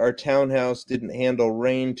Cowley, our townhouse didn't handle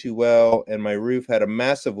rain too well, and my roof had a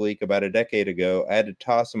massive leak about a decade ago. I had to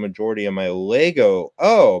toss a majority of my Lego.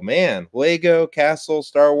 Oh, man. Lego, Castle,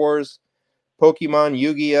 Star Wars, Pokemon,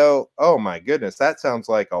 Yu-Gi-Oh! Oh, my goodness. That sounds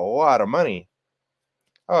like a lot of money.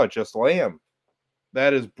 Oh, just Lamb.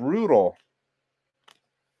 That is brutal.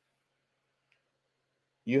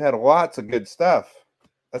 You had lots of good stuff.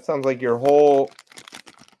 That sounds like your whole...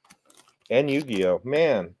 And Yu-Gi-Oh!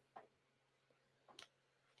 Man.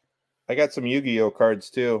 I got some Yu-Gi-Oh! Cards,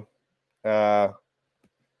 too. I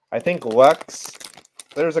think Lux...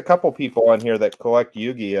 There's a couple people on here that collect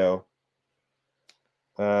Yu-Gi-Oh!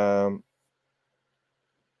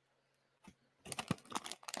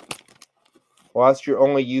 Lost your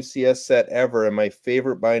only UCS set ever, and my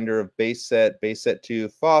favorite binder of base set 2,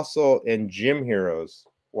 Fossil, and Gym Heroes.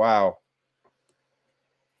 Wow.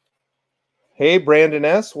 Hey, Brandon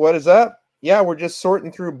S., what is up? Yeah, we're just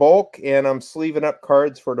sorting through bulk, and I'm sleeving up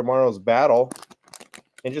cards for tomorrow's battle,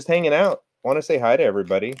 and just hanging out. Want to say hi to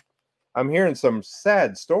everybody. I'm hearing some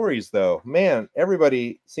sad stories, though. Man,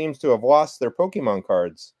 everybody seems to have lost their Pokemon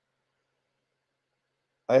cards.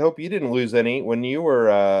 I hope you didn't lose any when you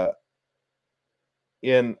were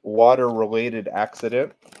in water-related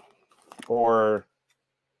accident, or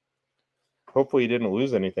hopefully you didn't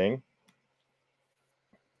lose anything.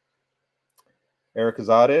 Erica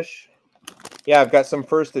Zadish. Yeah, I've got some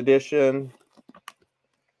first edition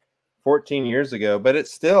 14 years ago, but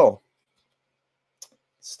it's still,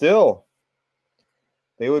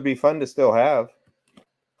 they would be fun to still have.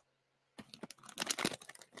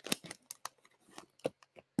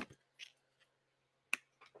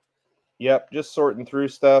 Yep, just sorting through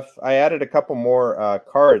stuff. I added a couple more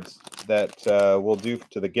cards that we'll do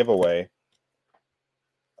to the giveaway.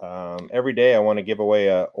 Every day I want to give away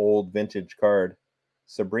a old vintage card.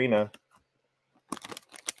 Sabrina.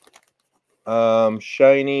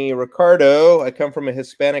 Shiny Ricardo. I come from a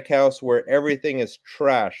Hispanic house where everything is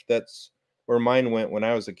trash. That's where mine went when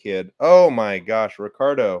I was a kid. Oh my gosh,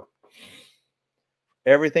 Ricardo.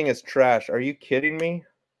 Everything is trash. Are you kidding me?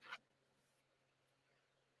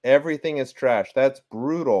 Everything is trash. That's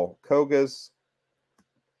brutal. Koga's.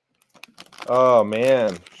 Oh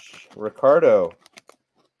man. Ricardo.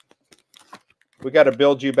 We got to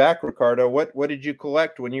build you back, Ricardo. What did you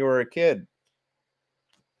collect when you were a kid?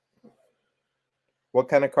 What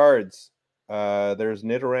kind of cards? There's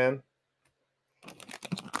Nidoran.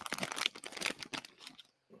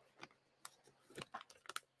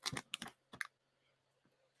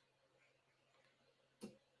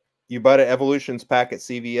 You bought an Evolutions pack at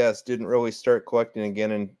CVS. Didn't really start collecting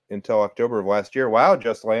again until October of last year. Wow,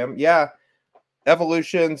 Just Lamb. Yeah,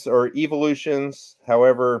 Evolutions or Evolutions,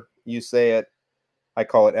 however you say it. I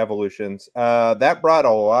call it Evolutions. That brought a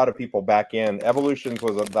lot of people back in. Evolutions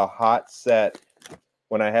was the hot set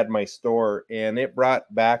when I had my store, and it brought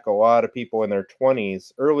back a lot of people in their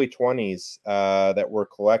 20s, early 20s, that were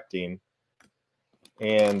collecting.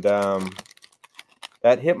 And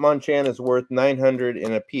that Hitmonchan is worth 900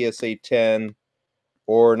 in a PSA 10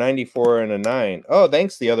 or 94 in a 9. Oh,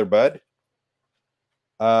 thanks, the other bud.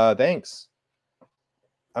 Thanks.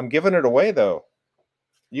 I'm giving it away, though.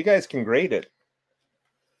 You guys can grade it.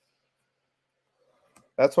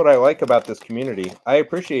 That's what I like about this community. I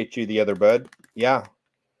appreciate you, the other bud. Yeah.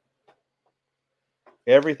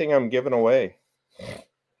 Everything I'm giving away.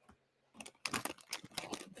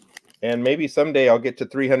 And maybe someday I'll get to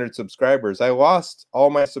 300 subscribers. I lost all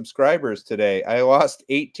my subscribers today. I lost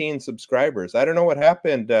 18 subscribers. I don't know what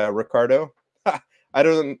happened, Ricardo. I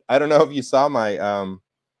don't know if you saw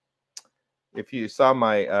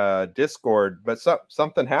my Discord, but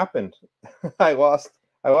something happened. I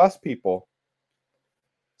lost people.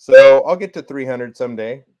 So I'll get to 300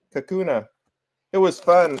 someday. Kakuna. It was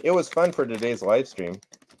fun. It was fun for today's live stream.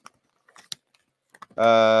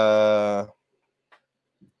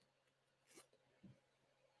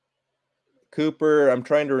 Cooper, I'm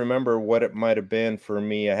trying to remember what it might have been for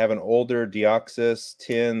me. I have an older Deoxys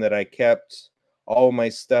tin that I kept all my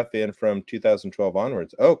stuff in from 2012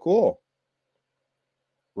 onwards. Oh, cool.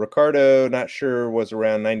 Ricardo, not sure, was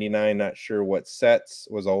around 99. Not sure what sets.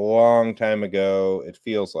 Was a long time ago, it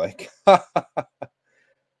feels like.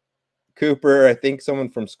 Cooper, I think someone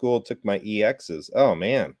from school took my EXs. Oh,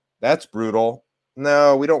 man. That's brutal.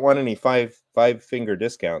 No, we don't want any five-finger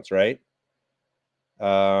discounts, right?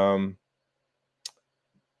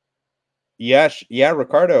 Yeah,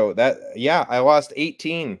 Ricardo. I lost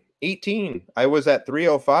 18. I was at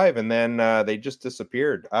 305, and then they just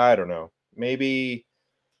disappeared. I don't know. Maybe,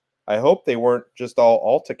 I hope they weren't just all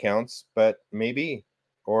alt accounts, but maybe.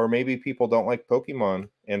 Or maybe people don't like Pokemon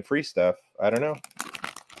and free stuff. I don't know.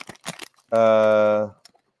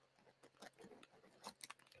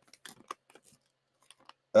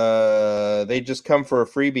 They just come for a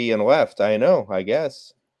freebie and left. I know, I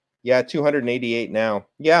guess. Yeah, 288 now.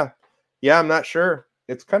 Yeah, I'm not sure.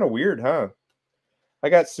 It's kind of weird, huh? I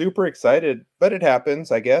got super excited, but it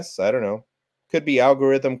happens, I guess. I don't know. Could be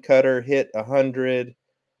algorithm cutter hit 100.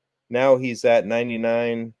 Now he's at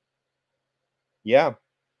 99. Yeah,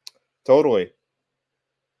 totally.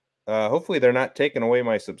 Hopefully they're not taking away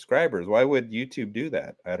my subscribers. Why would YouTube do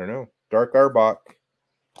that? I don't know. Dark Arbok.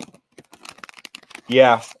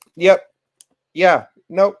 Yeah. Yep. Yeah.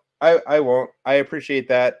 Nope. I won't. I appreciate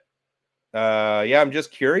that. Yeah, I'm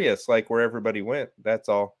just curious, like, where everybody went. That's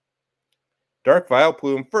all. Dark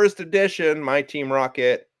Vileplume, first edition, my Team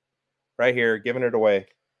Rocket. Right here, giving it away.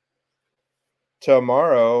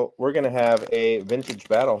 Tomorrow, we're going to have a vintage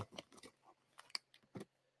battle.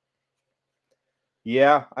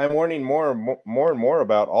 Yeah, I'm learning more and more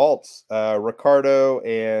about alts. Ricardo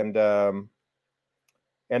and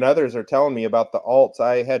others are telling me about the alts.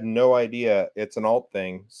 I had no idea it's an alt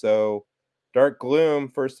thing. So, Dark Gloom,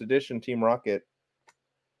 first edition, Team Rocket.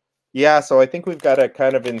 Yeah, so I think we've got to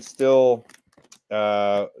kind of instill.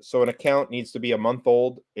 So an account needs to be a month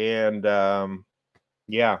old, and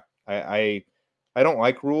yeah, I don't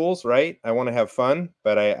like rules, right? I want to have fun,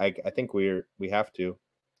 but I think we have to.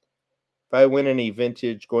 If I win any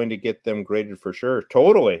vintage, going to get them graded for sure.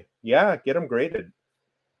 Totally. Yeah, get them graded.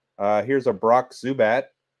 Here's a Brock Zubat.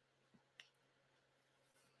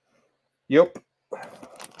 Yep.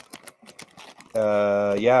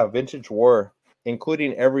 Yeah, Vintage War.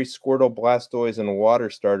 Including every Squirtle, Blastoise, and Water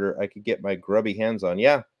Starter I could get my grubby hands on.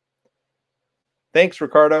 Yeah. Thanks,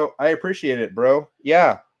 Ricardo. I appreciate it, bro.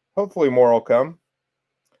 Yeah, hopefully more will come.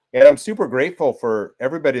 And I'm super grateful for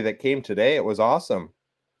everybody that came today. It was awesome.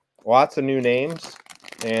 Lots of new names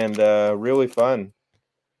and really fun.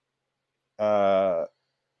 Yeah,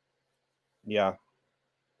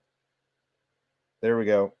 there we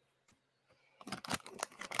go.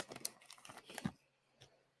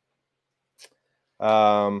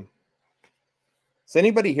 Does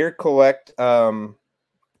anybody here collect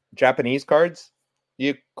Japanese cards? Do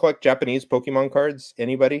you collect Japanese Pokemon cards?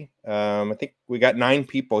 Anybody? I think we got 9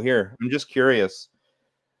 people here. I'm just curious.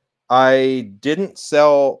 I didn't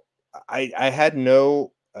sell. I had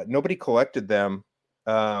nobody collected them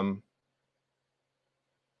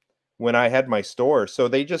when I had my store, so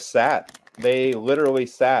they just sat. They literally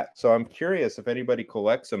sat. So I'm curious if anybody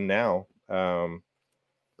collects them now,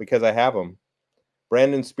 because I have them.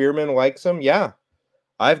 Brandon Spearman likes them. Yeah,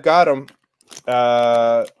 I've got them.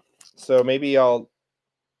 So maybe I'll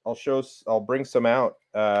bring some out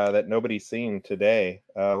that nobody's seen today.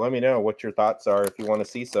 Let me know what your thoughts are if you want to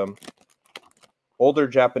see some. Older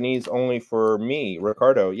Japanese only for me,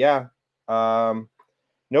 Ricardo. Yeah.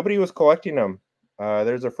 Nobody was collecting them.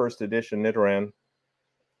 There's a first edition Nidoran.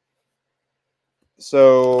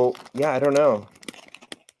 So, yeah, I don't know.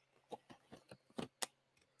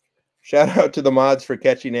 Shout out to the mods for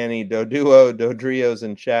catching any Doduo, Dodrios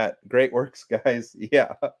in chat. Great works, guys.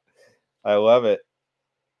 Yeah, I love it.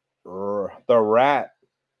 The rat.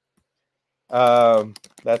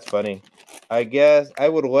 That's funny. I guess I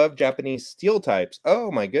would love Japanese steel types.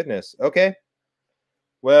 Oh my goodness. Okay.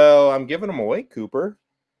 Well, I'm giving them away, Cooper.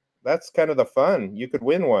 That's kind of the fun. You could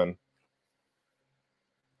win one.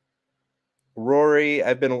 Rory,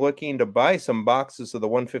 I've been looking to buy some boxes of the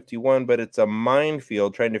 151, but it's a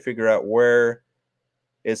minefield trying to figure out where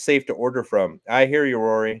it's safe to order from. I hear you,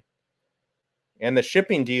 Rory. And the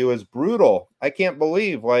shipping to you is brutal. I can't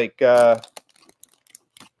believe, like,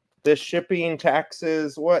 this shipping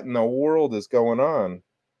taxes. What in the world is going on?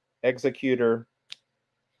 Executor.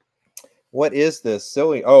 What is this?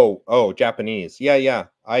 Silly. Oh, Japanese. Yeah.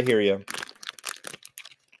 I hear you.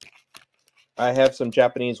 I have some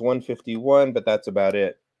Japanese 151, but that's about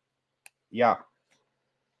it. Yeah.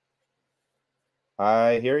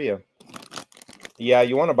 I hear you. Yeah,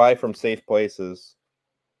 you want to buy from safe places.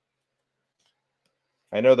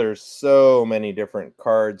 I know there's so many different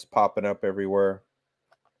cards popping up everywhere.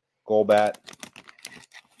 Golbat.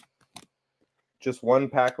 Just one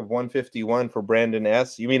pack of 151 for Brandon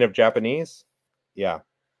S. You mean of Japanese? Yeah.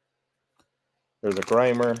 There's a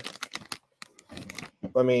Grimer.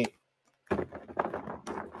 Let me...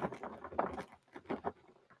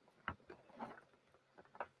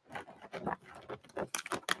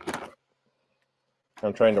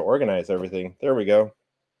 I'm trying to organize everything. There we go.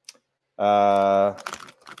 I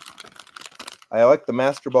like the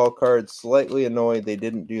Master Ball cards. Slightly annoyed they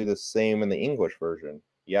didn't do the same in the English version.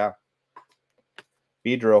 Yeah.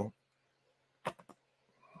 Beedrill.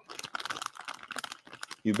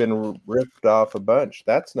 You've been ripped off a bunch.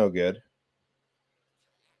 That's no good.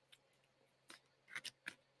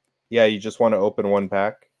 Yeah, you just want to open one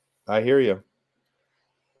pack. I hear you.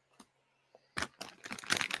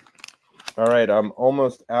 All right, I'm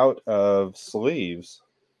almost out of sleeves.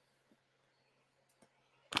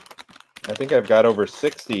 I think I've got over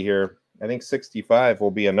 60 here. I think 65 will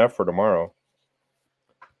be enough for tomorrow.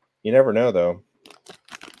 You never know, though.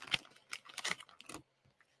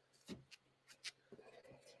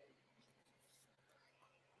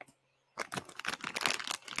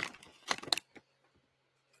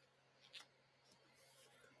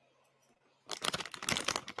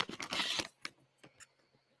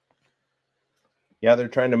 Yeah, they're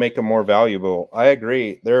trying to make them more valuable. I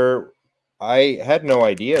agree. I had no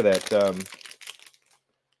idea that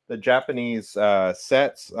the Japanese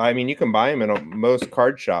sets, I mean, you can buy them in most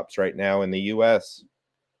card shops right now in the US.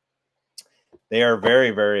 They are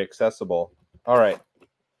very, very accessible. All right.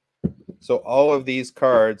 So all of these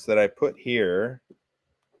cards that I put here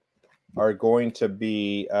are going to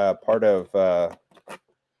be part of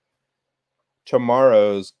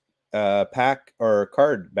tomorrow's pack or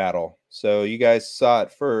card battle. So you guys saw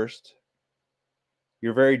it first.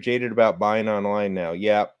 You're very jaded about buying online now.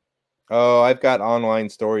 Yeah. Oh, I've got online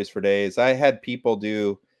stories for days. I had people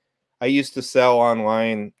do, I used to sell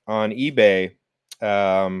online on eBay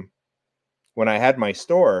when I had my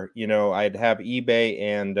store. You know, I'd have eBay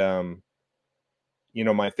and, you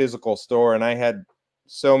know, my physical store. And I had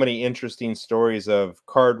so many interesting stories of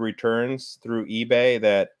card returns through eBay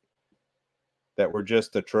that were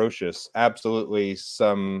just atrocious. Absolutely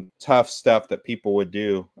some tough stuff that people would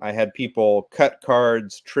do. I had people cut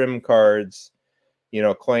cards, trim cards,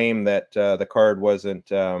 claim that the card wasn't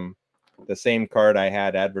the same card I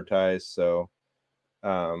had advertised. So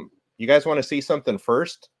you guys want to see something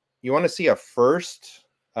first? You want to see a first?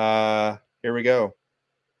 Here we go.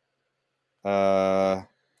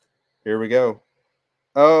 Here we go.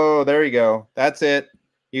 Oh, there you go. That's it.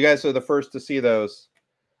 You guys are the first to see those.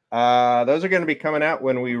 Those are going to be coming out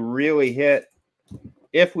when we really hit,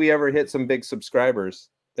 if we ever hit some big subscribers.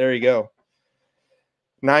 There you go.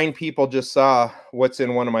 9 people just saw what's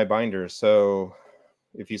in one of my binders. So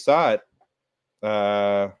if you saw it,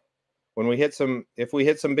 when we hit some, if we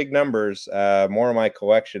hit some big numbers, more of my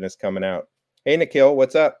collection is coming out. Hey, Nikhil,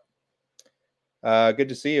 what's up? Good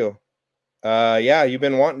to see you. Yeah, you've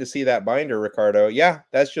been wanting to see that binder, Ricardo. Yeah,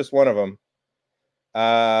 that's just one of them.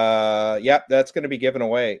 Yep, that's going to be given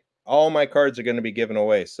away. All my cards are going to be given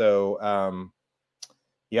away. So,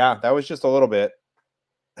 yeah, that was just a little bit.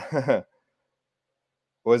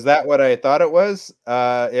 Was that what I thought it was?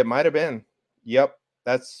 It might have been. Yep,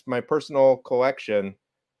 that's my personal collection.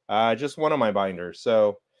 Just one of my binders.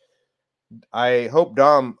 So I hope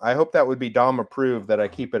that would be Dom approved that I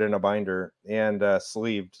keep it in a binder and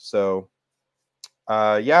sleeved. So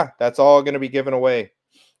yeah, that's all going to be given away.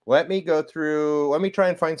 Let me go through. Let me try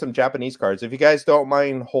and find some Japanese cards. If you guys don't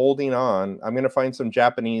mind holding on, I'm going to find some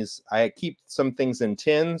Japanese. I keep some things in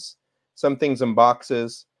tins, some things in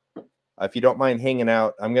boxes. If you don't mind hanging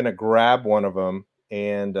out, I'm going to grab one of them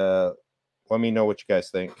and let me know what you guys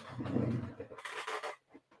think.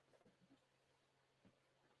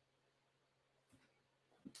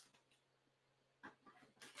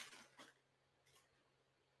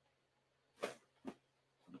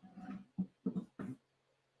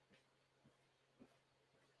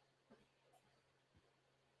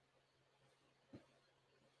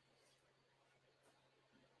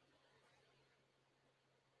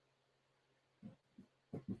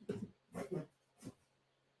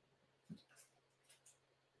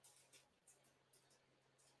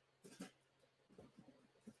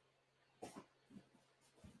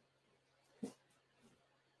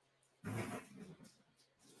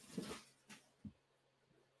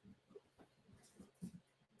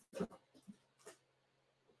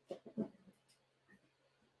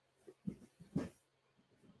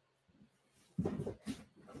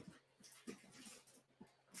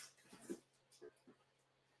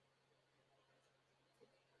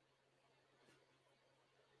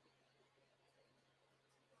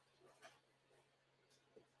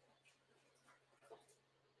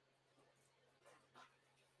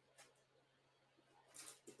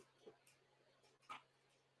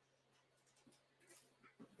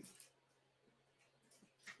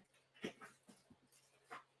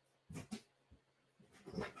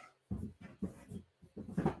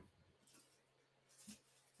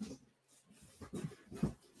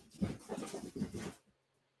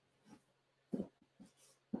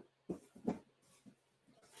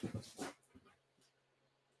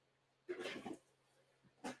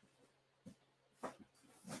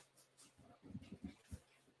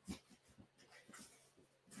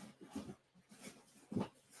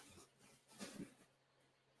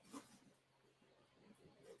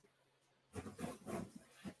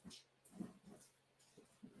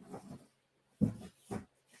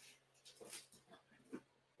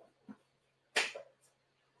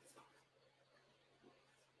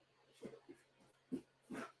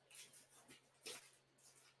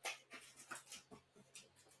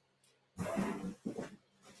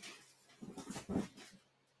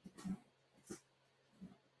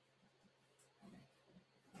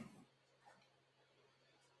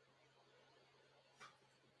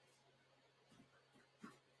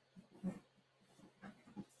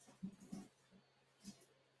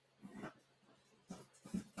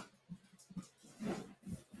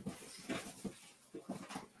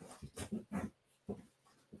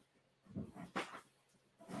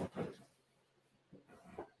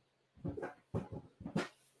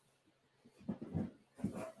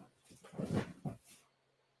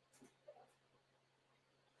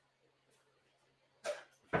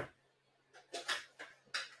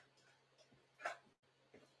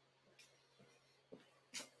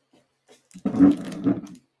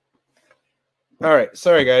 All right,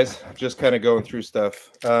 sorry guys, just kind of going through stuff.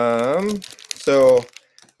 So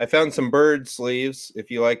I found some bird sleeves. If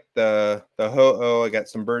you like the ho-oh, I got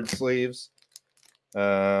some bird sleeves.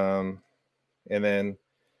 And then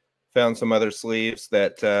found some other sleeves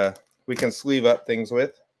that we can sleeve up things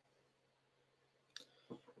with.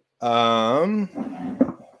 Yeah,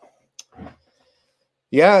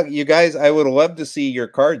 you guys, I would love to see your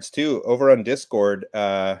cards too over on Discord.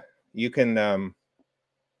 You can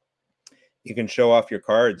show off your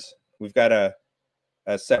cards. We've got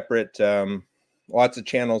a separate, lots of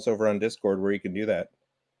channels over on Discord where you can do that.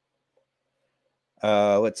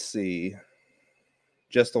 Let's see.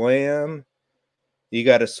 Just a Lamb. You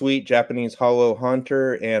got a sweet Japanese Hollow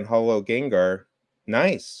Haunter and Hollow Gengar.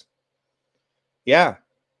 Nice. Yeah.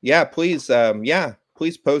 Yeah, please.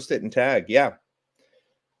 Please post it and tag. Yeah.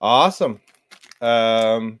 Awesome.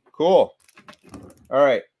 Cool. All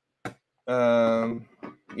right.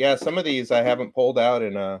 Yeah, some of these I haven't pulled out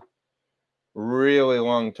in a really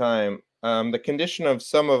long time. The condition of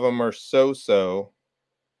some of them are so-so.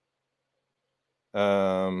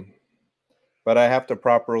 But I have to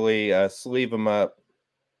properly sleeve them up.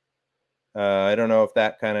 I don't know if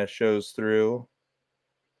that kind of shows through.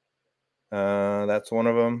 That's one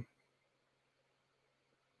of them.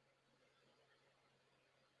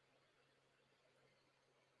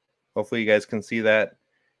 Hopefully you guys can see that.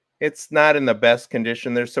 It's not in the best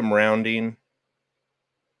condition. There's some rounding.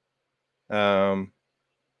 But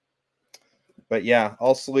yeah,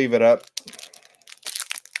 I'll sleeve it up.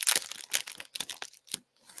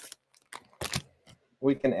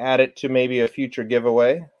 We can add it to maybe a future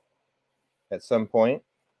giveaway at some point.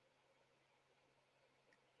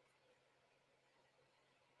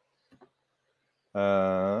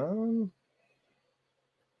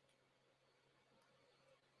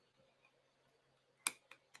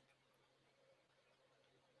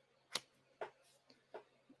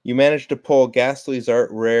 You managed to pull Ghastly's Art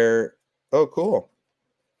Rare. Oh, cool.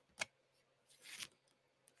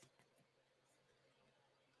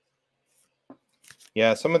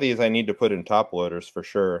 Yeah, some of these I need to put in top loaders for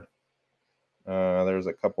sure. There's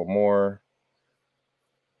a couple more.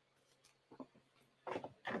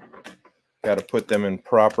 Got to put them in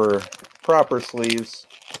proper sleeves.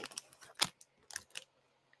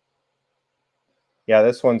 Yeah,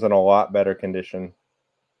 this one's in a lot better condition.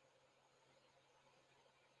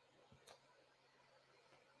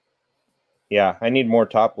 Yeah, I need more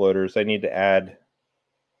top loaders. I need to add.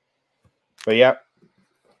 But yeah.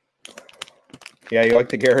 Yeah, you like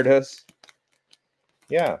the Gyarados?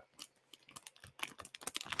 Yeah.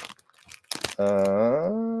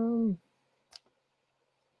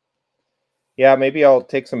 Yeah, maybe I'll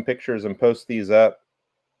take some pictures and post these up.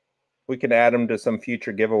 We can add them to some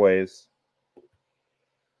future giveaways.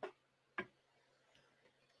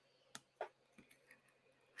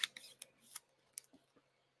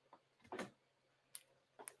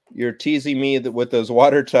 You're teasing me with those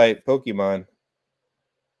water type Pokemon.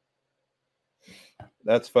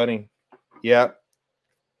 That's funny. Yeah.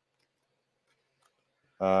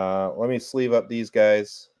 Let me sleeve up these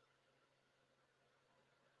guys.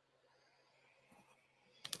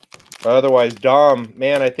 Otherwise, Dom,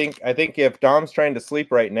 man, I think if Dom's trying to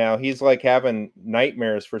sleep right now, he's like having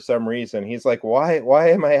nightmares for some reason. He's like, why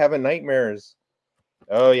am I having nightmares?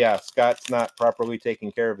 Oh yeah, Scott's not properly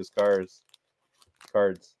taking care of his cards.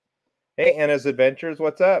 Hey, Anna's Adventures,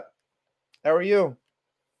 what's up? How are you?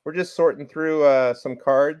 We're just sorting through some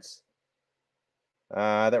cards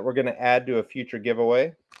that we're going to add to a future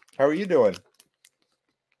giveaway. How are you doing?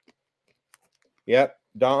 Yep,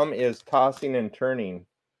 Dom is tossing and turning.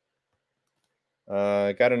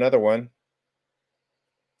 Got another one.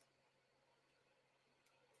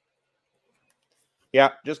 Yeah,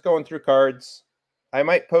 just going through cards. I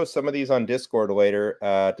might post some of these on Discord later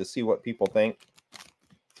to see what people think.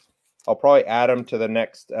 I'll probably add them to the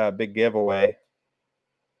next big giveaway.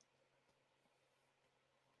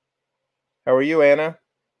 How are you, Anna?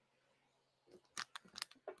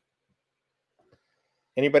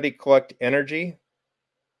 Anybody collect energy?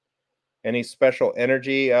 Any special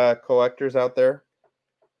energy collectors out there?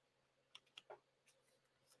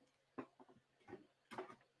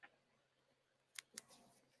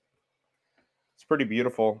 It's pretty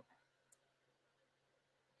beautiful.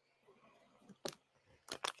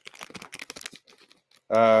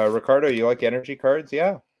 Ricardo, you like energy cards?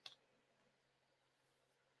 Yeah.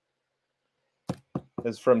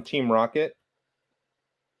 This is from Team Rocket.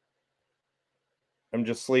 I'm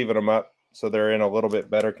just sleeving them up so they're in a little bit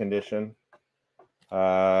better condition.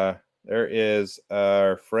 There is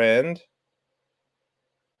our friend.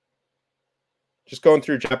 Just going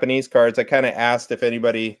through Japanese cards. I kind of asked if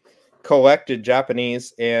anybody collected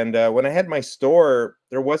Japanese, and when I had my store,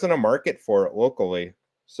 there wasn't a market for it locally.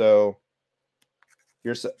 So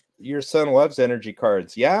your son loves energy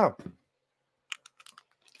cards. Yeah.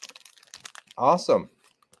 Awesome.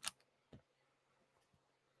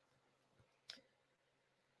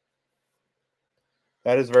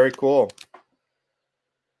 That is very cool.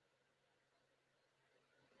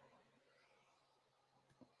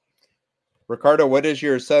 Ricardo, what does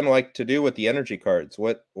your son like to do with the energy cards?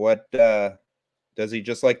 What Does he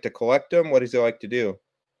just like to collect them? What does he like to do?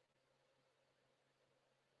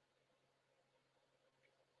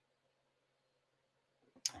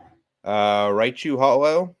 Raichu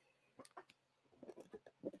Hollow.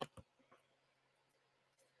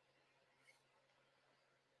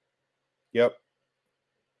 Yep.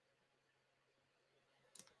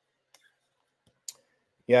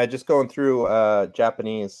 Yeah, just going through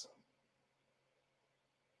Japanese.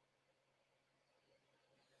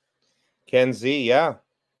 Ken Z, yeah.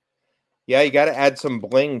 Yeah, you got to add some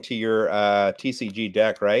bling to your TCG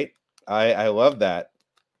deck, right? I love that.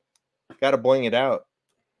 Got to bling it out.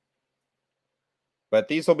 But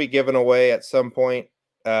these will be given away at some point.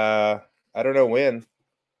 I don't know when.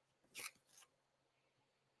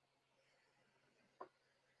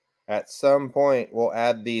 At some point, we'll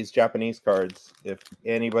add these Japanese cards if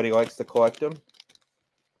anybody likes to collect them.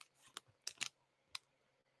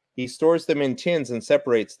 He stores them in tins and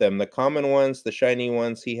separates them. The common ones, the shiny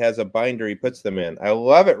ones, he has a binder he puts them in. I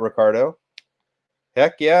love it, Ricardo.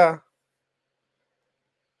 Heck yeah.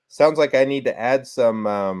 Sounds like I need to add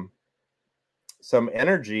some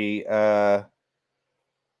energy to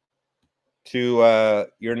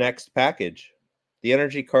your next package. The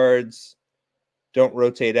energy cards don't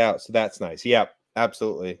rotate out, so that's nice. Yep,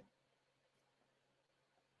 absolutely.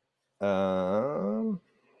 Oh,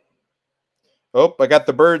 I got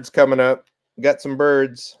the birds coming up. Got some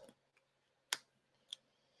birds.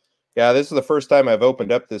 Yeah, this is the first time I've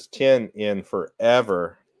opened up this tin in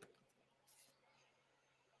forever.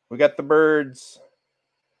 We got the birds.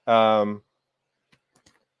 Yeah,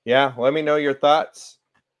 let me know your thoughts.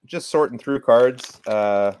 Just sorting through cards.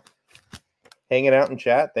 Hanging out in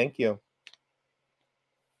chat. Thank you.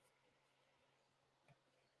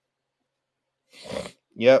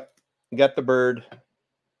 Yep, got the bird.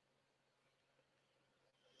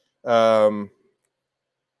 Then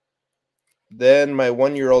my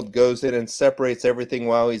 1-year-old goes in and separates everything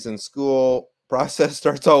while he's in school. Process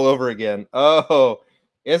starts all over again. Oh,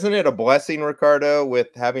 isn't it a blessing, Ricardo, with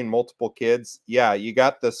having multiple kids? Yeah, you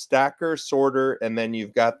got the stacker, sorter, and then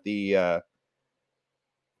you've got the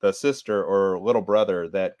sister or little brother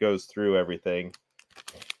that goes through everything.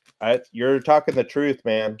 You're talking the truth,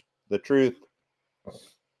 man. The truth.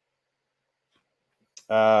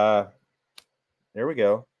 There we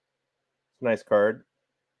go. Nice card.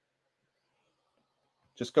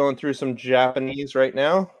 Just going through some Japanese right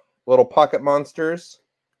now. Little pocket monsters.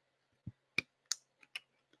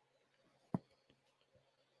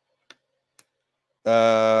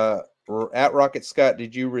 At Rocket Scott,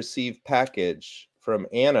 did you receive package from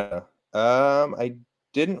Anna? I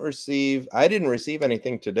didn't receive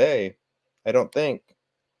anything today. I don't think.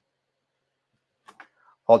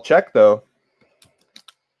 I'll check though.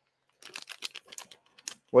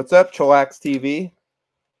 What's up, Chillax TV?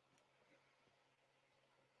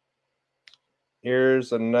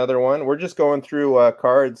 Here's another one. We're just going through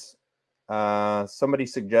cards. Somebody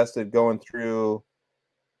suggested going through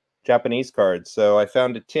Japanese cards, so I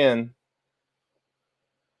found a tin.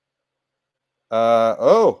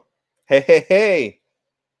 Oh, hey.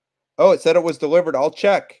 Oh, it said it was delivered. I'll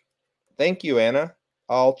check. Thank you, Anna.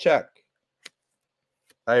 I'll check.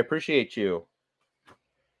 I appreciate you.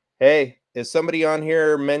 Hey, is somebody on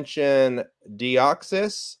here mention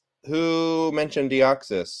Deoxys? Who mentioned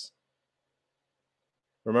Deoxys?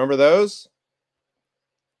 Remember those?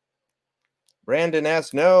 Brandon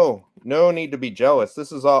S. No need to be jealous.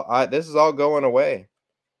 This is all going away.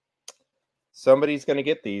 Somebody's going to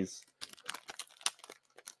get these.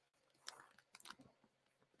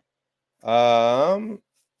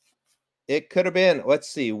 It could have been. Let's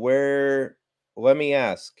see where. Let me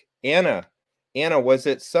ask Anna. Anna, was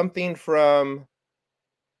it something from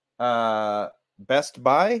Best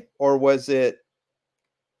Buy, or was it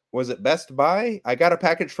Best Buy? I got a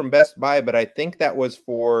package from Best Buy, but I think that was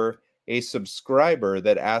for a subscriber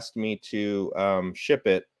that asked me to ship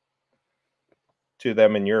it to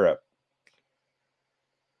them in Europe.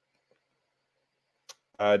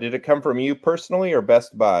 Did it come from you personally or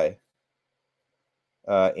Best Buy,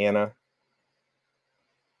 Anna?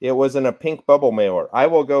 It was in a pink bubble mailer. I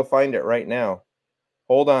will go find it right now.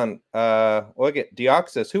 Hold on. Look at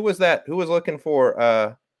Deoxys. Who was that? Who was looking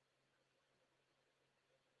for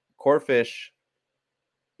Corfish?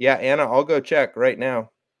 Yeah, Anna, I'll go check right now.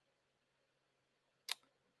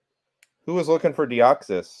 Who was looking for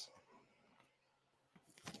Deoxys?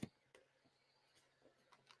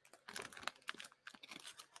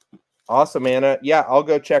 Awesome, Anna. Yeah, I'll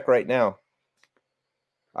go check right now.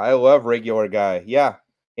 I love Regular Guy. Yeah,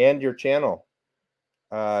 and your channel.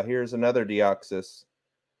 Here's another Deoxys.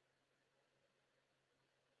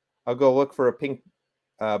 I'll go look for a pink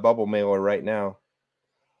bubble mailer right now.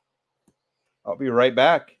 I'll be right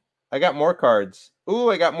back. I got more cards. Ooh,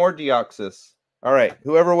 I got more Deoxys. All right,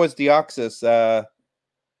 whoever was Deoxys,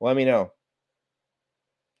 let me know.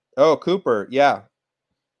 Oh, Cooper. Yeah.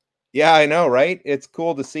 Yeah, I know, right? It's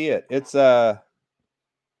cool to see it. It's I'll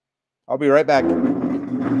be right back.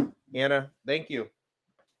 Anna, thank you.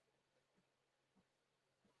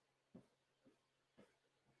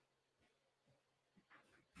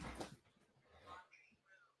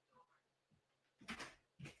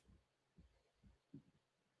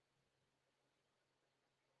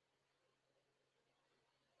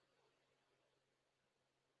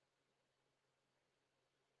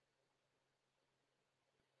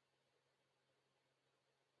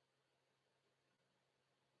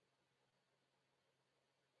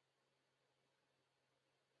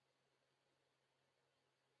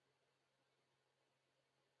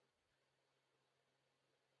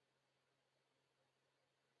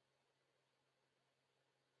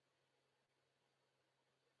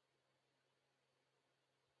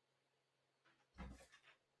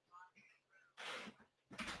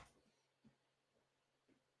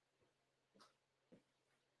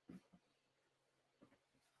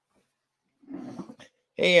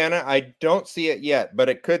 Hey Anna, I don't see it yet, but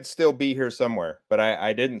it could still be here somewhere. But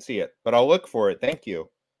I didn't see it. But I'll look for it. Thank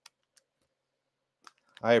you.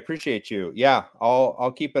 I appreciate you. Yeah,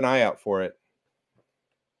 I'll keep an eye out for it.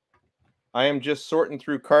 I am just sorting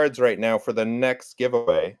through cards right now for the next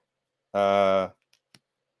giveaway. And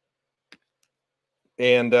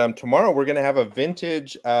tomorrow we're gonna have a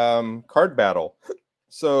vintage card battle.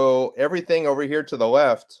 So everything over here to the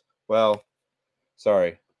left, well,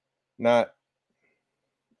 sorry, not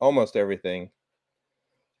almost everything.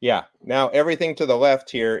 Yeah, now everything to the left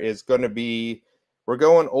here is going to be, we're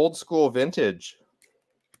going old school vintage.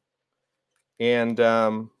 And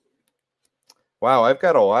wow, I've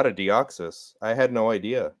got a lot of Deoxys. I had no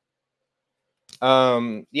idea.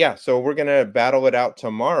 Yeah, so we're going to battle it out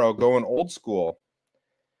tomorrow going old school.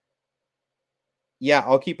 Yeah,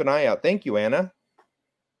 I'll keep an eye out. Thank you, Anna.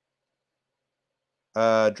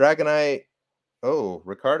 Dragonite. Oh,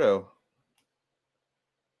 Ricardo.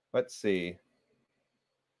 Let's see.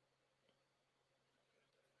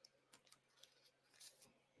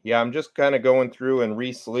 Yeah, I'm just kind of going through and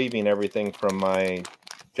re-sleeving everything from my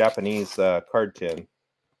Japanese card tin.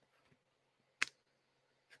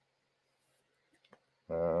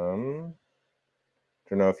 Don't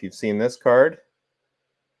know if you've seen this card.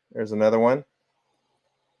 There's another one.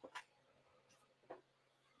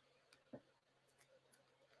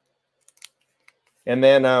 And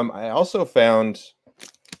then I also found,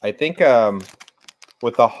 I think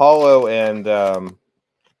with the holo and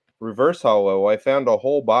reverse holo, I found a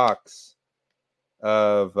whole box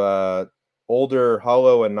of older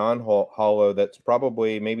holo and non-holo that's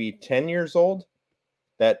probably maybe 10 years old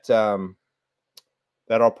that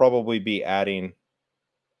that I'll probably be adding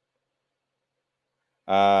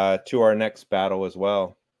to our next battle as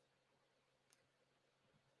well.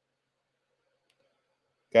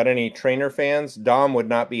 Got any trainer fans? Dom would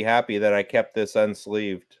not be happy that I kept this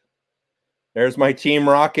unsleeved. There's my Team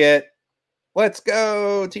Rocket. Let's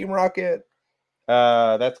go, Team Rocket.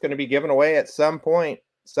 That's going to be given away at some point,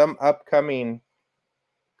 some upcoming.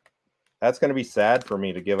 That's going to be sad for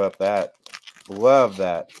me to give up that. Love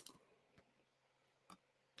that.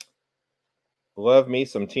 Love me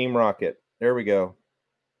some Team Rocket. There we go.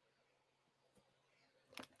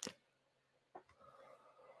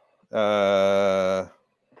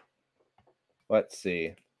 Let's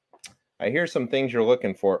see. I hear some things you're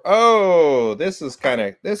looking for. Oh, this is kind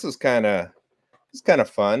of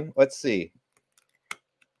fun. Let's see.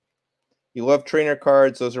 You love trainer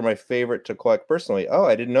cards. Those are my favorite to collect personally. Oh,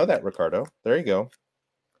 I didn't know that, Ricardo. There you go.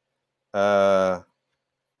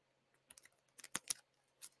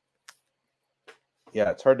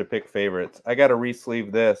 Yeah, it's hard to pick favorites. I got to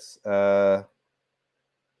re-sleeve this.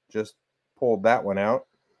 Just pulled that one out.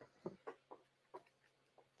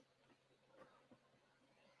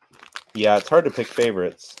 Yeah, it's hard to pick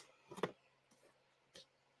favorites.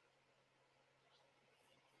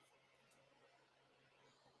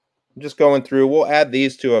 I'm just going through. We'll add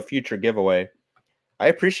these to a future giveaway. I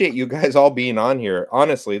appreciate you guys all being on here.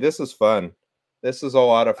 Honestly, this is fun. This is a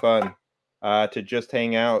lot of fun to just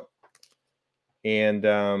hang out. And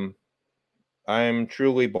I'm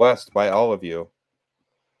truly blessed by all of you.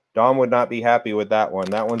 Dom would not be happy with that one.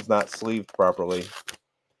 That one's not sleeved properly.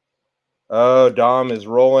 Oh, Dom is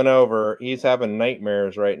rolling over. He's having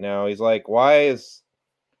nightmares right now. He's like, why is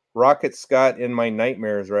Rocket Scott in my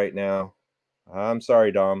nightmares right now? I'm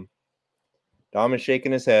sorry, Dom. Dom is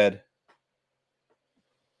shaking his head.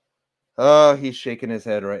 Oh, he's shaking his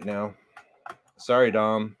head right now. Sorry,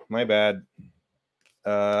 Dom. My bad.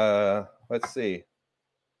 Let's see.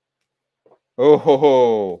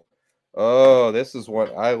 Oh, this is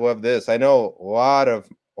what I love. This I know a lot of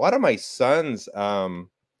my son's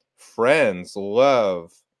friends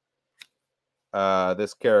love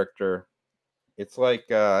this character. It's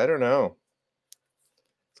like I don't know.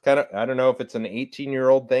 It's kind of I don't know if it's an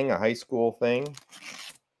 18-year-old thing, a high school thing,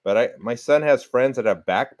 but my son has friends that have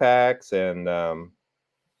backpacks and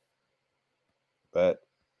but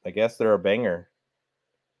I guess they're a banger.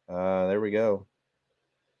 There we go.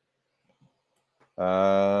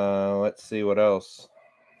 Let's see what else.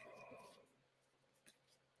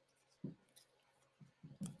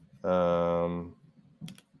 I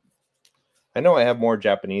know I have more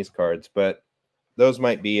Japanese cards, but those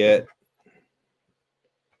might be it.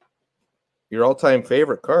 Your all-time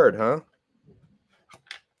favorite card, huh?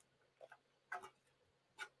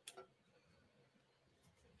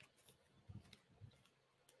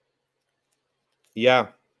 Yeah.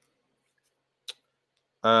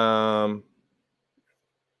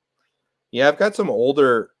 Yeah, I've got some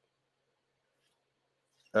older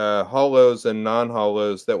hollows and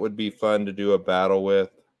non-hollows that would be fun to do a battle with.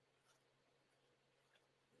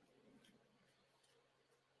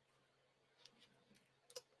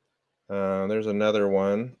 There's another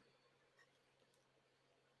one.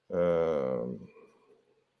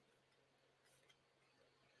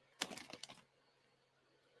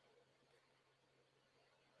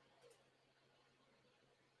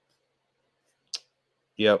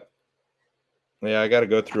 Yep. Yeah, I got to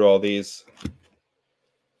go through all these.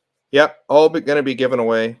 Yep, all going to be given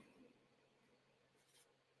away.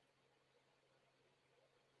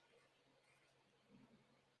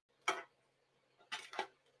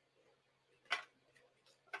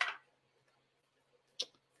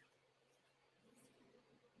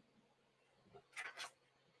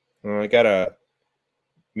 I got a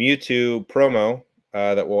Mewtwo promo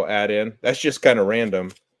that we'll add in. That's just kind of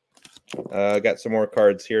random. I got some more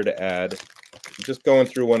cards here to add. Just going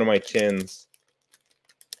through one of my tins.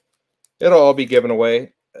 It'll all be given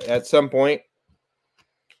away at some point.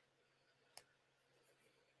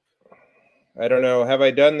 I don't know. Have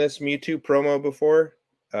I done this Mewtwo promo before?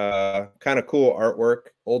 Kind of cool artwork,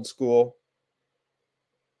 old school.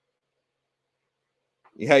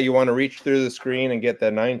 Yeah, you want to reach through the screen and get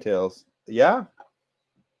that Ninetales. Yeah.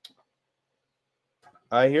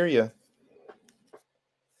 I hear you.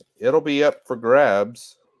 It'll be up for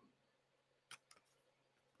grabs.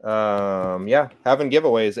 Yeah, having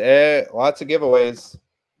giveaways. Lots of giveaways.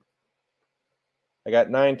 I got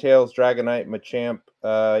Ninetales, Dragonite, Machamp.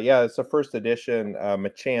 Yeah, it's a first edition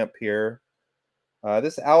Machamp here.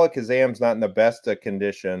 This Alakazam's not in the best of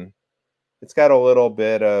condition. It's got a little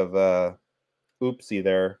bit of oopsie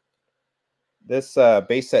there. This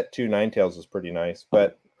base set 2 Ninetales is pretty nice,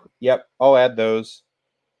 but yep, I'll add those.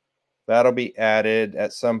 That'll be added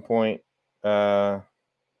at some point. This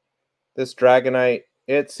Dragonite,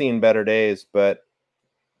 it's seen better days, but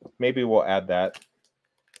maybe we'll add that.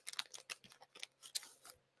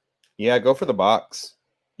 Yeah, go for the box.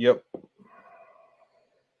 Yep.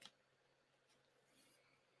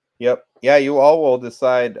 Yep. Yeah, you all will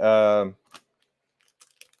decide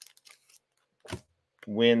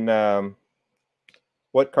when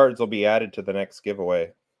what cards will be added to the next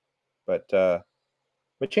giveaway. But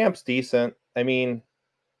Machamp's decent. I mean,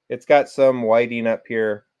 it's got some whiting up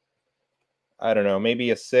here. I don't know,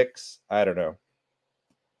 maybe a 6. I don't know.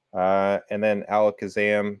 And then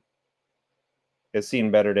Alakazam has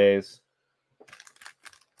seen better days.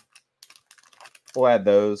 We'll add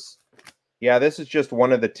those. Yeah, this is just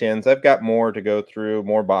one of the tins. I've got more to go through,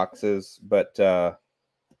 more boxes, but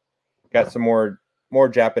got some more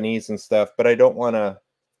Japanese and stuff, but I don't want to.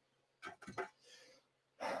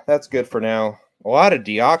 That's good for now. A lot of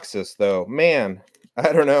Deoxys, though. Man,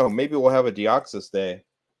 I don't know. Maybe we'll have a Deoxys day.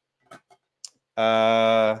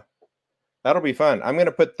 That'll be fun. I'm going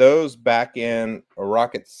to put those back in a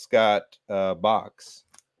Rocket Scott box.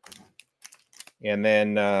 And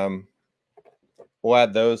then we'll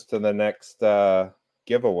add those to the next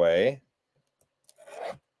giveaway.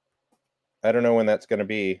 I don't know when that's going to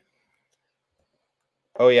be.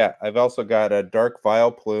 Oh, yeah. I've also got a Dark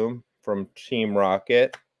Vileplume from Team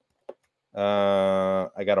Rocket.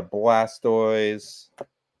 I got a Blastoise.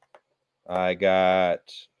 I got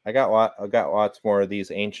lots more of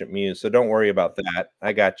these Ancient Mews, so don't worry about that.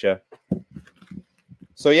 I got you.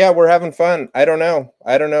 So yeah, we're having fun. I don't know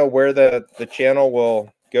where the channel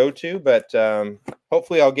will go to, but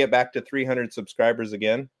hopefully I'll get back to 300 subscribers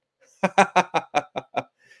again.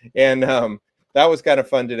 And that was kind of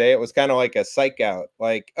fun today. It was kind of like a psych out,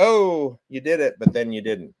 like, oh, you did it, but then you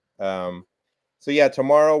didn't. So yeah,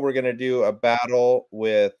 tomorrow we're gonna do a battle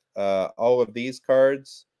with all of these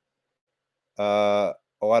cards. A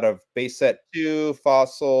lot of base set 2,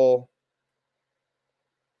 fossil.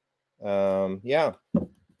 Yeah.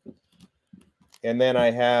 And then I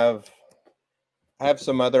have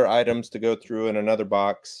some other items to go through in another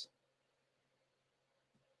box.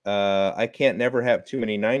 I can't never have too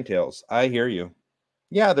many Ninetales. I hear you.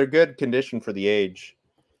 Yeah, they're good condition for the age.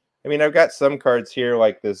 I mean, I've got some cards here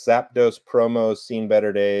like this Zapdos promo has seen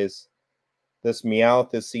better days. This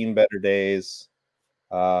Meowth has seen better days.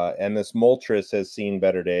 And this Moltres has seen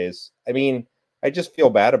better days. I mean, I just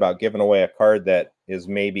feel bad about giving away a card that is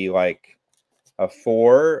maybe like a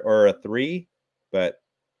 4 or a 3, but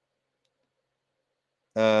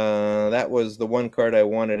that was the one card I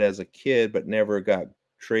wanted as a kid, but never got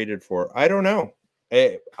traded for. I don't know.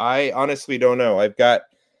 I honestly don't know. I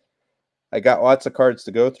got lots of cards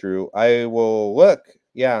to go through. I will look.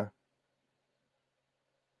 Yeah.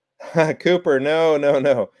 Cooper, no, no,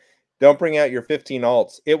 no. Don't bring out your 15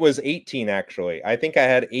 alts. It was 18 actually. I think I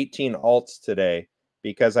had 18 alts today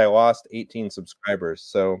because I lost 18 subscribers.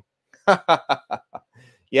 So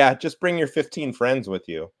yeah, just bring your 15 friends with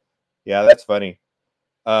you. Yeah, that's funny.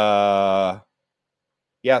 Yeah,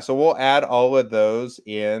 so we'll add all of those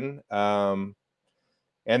in. And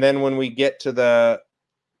then when we get to the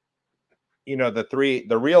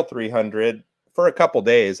the real 300 for a couple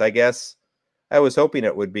days, I guess I was hoping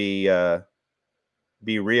it would be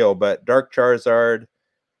real, but Dark Charizard,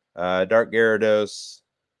 Dark Gyarados,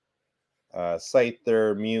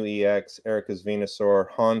 Scyther, Mew EX, Erica's Venusaur,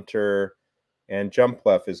 Haunter, and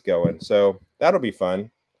Jumpluff is going. So that'll be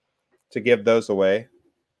fun to give those away.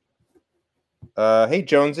 Hey,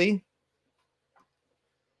 Jonesy.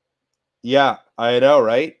 Yeah, I know,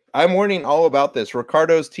 right? I'm learning all about this.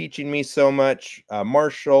 Ricardo's teaching me so much.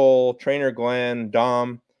 Marshall, Trainer Glenn,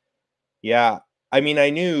 Dom. Yeah, I mean, I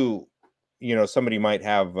knew, somebody might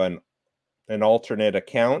have an alternate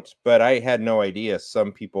account, but I had no idea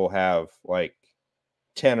some people have like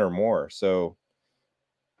 10 or more. So,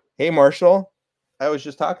 hey, Marshall, I was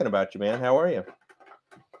just talking about you, man. How are you?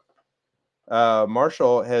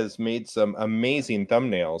 Marshall has made some amazing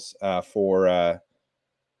thumbnails for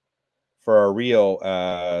our real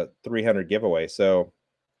 300 giveaway. So,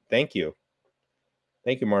 thank you.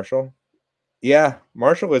 Thank you, Marshall. Yeah,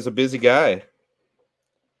 Marshall is a busy guy.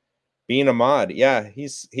 Being a mod. Yeah,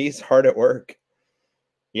 he's hard at work.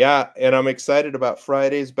 Yeah, and I'm excited about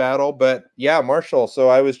Friday's battle, but yeah, Marshall, so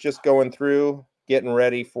I was just going through getting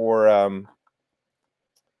ready for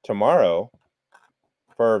tomorrow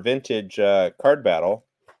for our vintage card battle.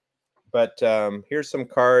 But here's some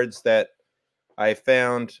cards that I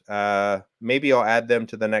found. Maybe I'll add them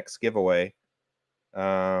to the next giveaway. We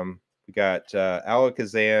got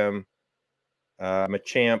Alakazam,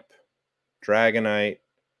 Machamp, Dragonite,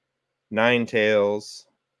 Ninetales,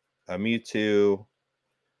 Mewtwo,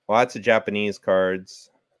 lots of Japanese cards.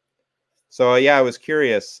 So yeah, I was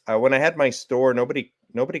curious. When I had my store, nobody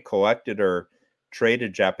collected or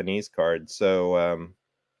traded Japanese cards. So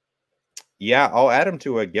yeah, I'll add them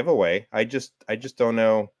to a giveaway. I just don't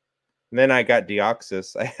know. And then I got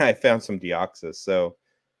Deoxys. I found some Deoxys. So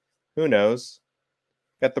who knows?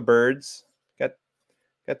 Got the birds. Got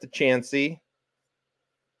the Chansey.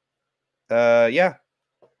 Yeah.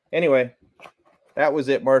 Anyway, that was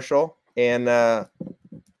it, Marshall. And I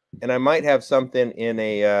might have something in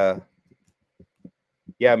a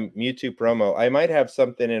yeah, Mewtwo promo. I might have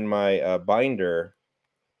something in my binder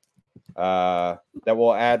that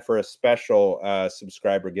we'll add for a special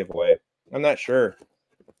subscriber giveaway. I'm not sure.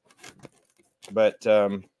 But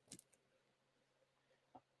oh,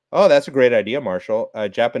 that's a great idea, Marshall. A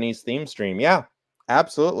Japanese theme stream. Yeah,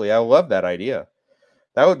 absolutely. I love that idea.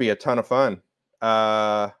 That would be a ton of fun.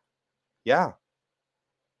 Yeah.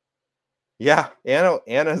 Yeah,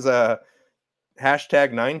 Anna's a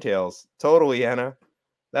hashtag Ninetales. Totally, Anna.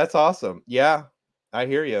 That's awesome. Yeah, I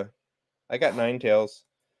hear you. I got Ninetales.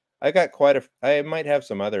 I got I might have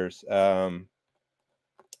some others. Got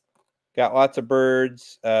lots of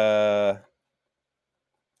birds.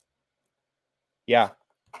 Yeah.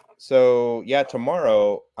 So yeah,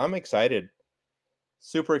 tomorrow I'm excited.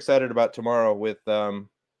 Super excited about tomorrow with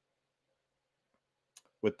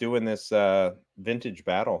doing this vintage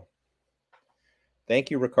battle.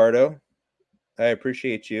 Thank you, Ricardo. I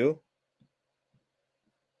appreciate you.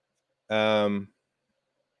 That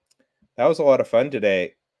was a lot of fun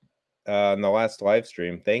today in the last live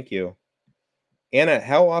stream. Thank you. Anna,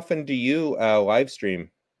 how often do you live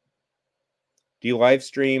stream? Do you live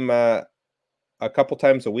stream a couple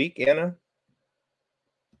times a week, Anna?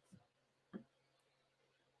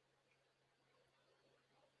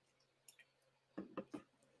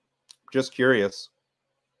 Just curious.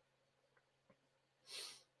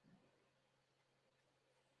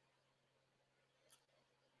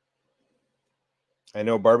 I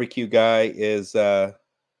know Barbecue Guy is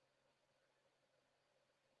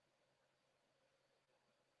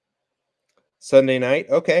Sunday night.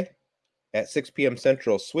 Okay. At 6 p.m.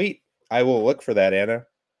 Central. Sweet. I will look for that, Anna.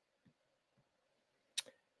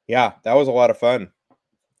 Yeah, that was a lot of fun.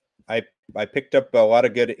 I picked up a lot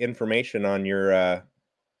of good information on your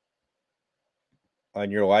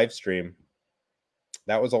live stream.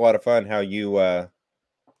 That was a lot of fun how you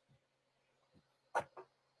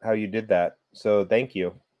did that. So thank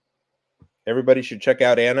you. Everybody should check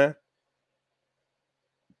out Anna.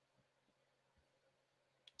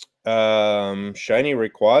 Shiny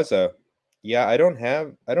Rayquaza. Yeah, I don't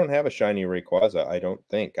have a shiny Rayquaza. I don't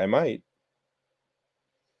think. I might.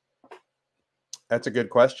 That's a good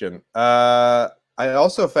question. I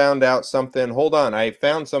also found out something. Hold on. I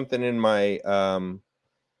found something in my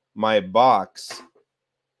my box.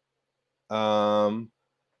 I'll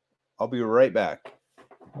be right back.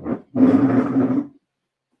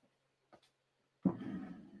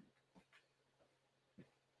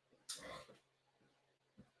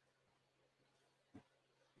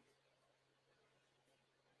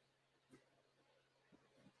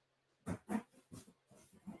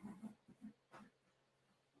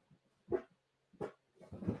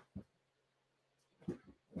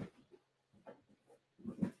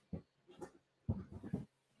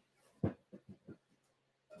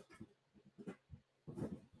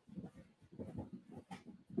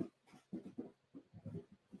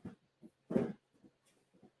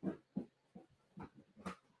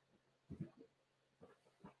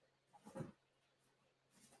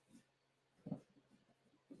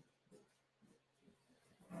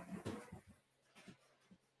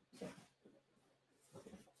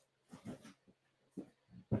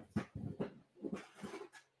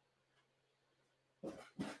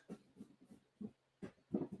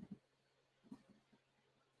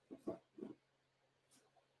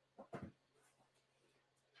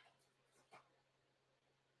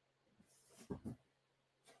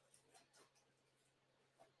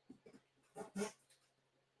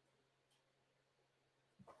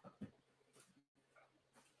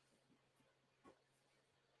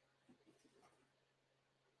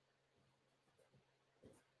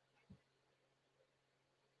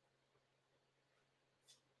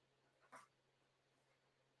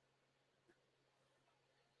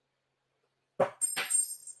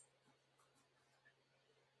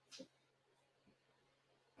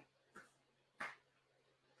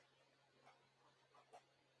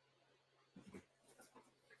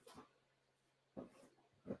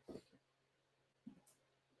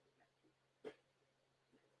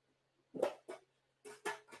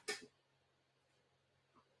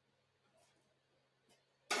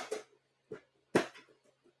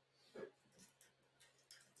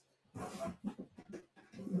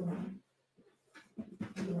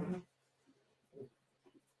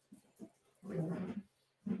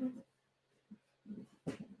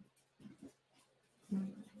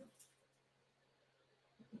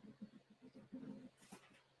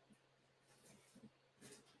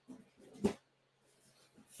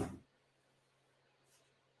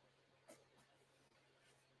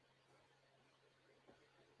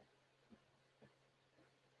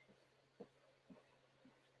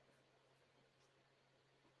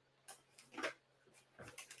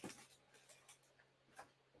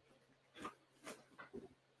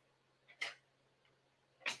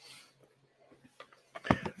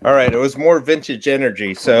 All right, it was more vintage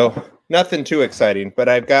energy, so nothing too exciting, but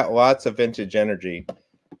I've got lots of vintage energy.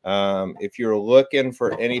 If you're looking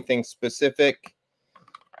for anything specific,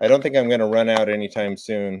 I don't think I'm going to run out anytime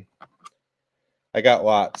soon. I got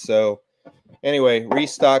lots. So anyway,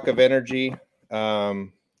 restock of energy.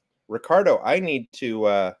 Ricardo, I need to...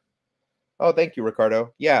 oh, thank you,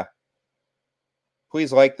 Ricardo. Yeah.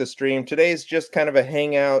 Please like the stream. Today's just kind of a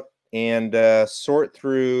hangout and sort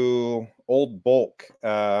through old bulk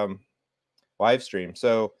live stream.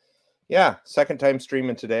 So yeah, second time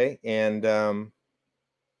streaming today. And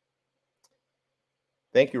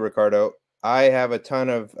thank you, Ricardo. I have a ton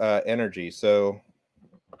of energy. So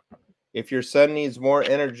if your son needs more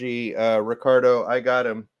energy, Ricardo, I got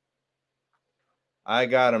him. I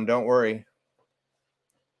got him. Don't worry.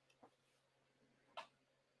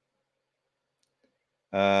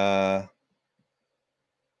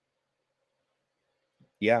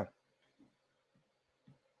 Yeah.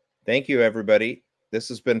 Thank you, everybody. This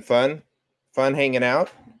has been fun hanging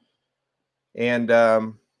out. And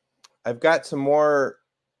I've got some more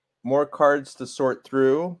cards to sort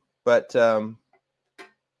through, but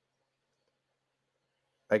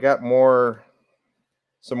I got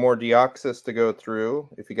some more Deoxys to go through.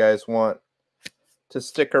 If you guys want to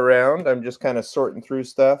stick around, I'm just kind of sorting through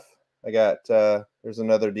stuff. I got there's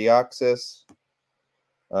another Deoxys.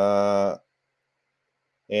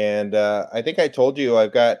 And I think I told you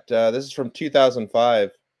I've got this is from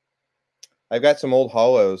 2005. I've got some old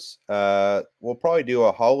holos. We'll probably do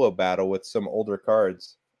a holo battle with some older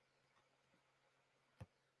cards.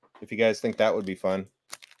 If you guys think that would be fun.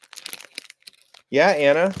 Yeah,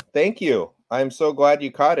 Anna, thank you. I'm so glad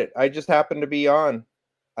you caught it. I just happened to be on.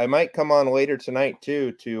 I might come on later tonight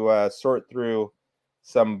too to sort through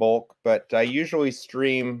some bulk, but I usually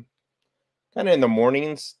stream kind of in the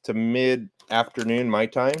mornings to mid-afternoon my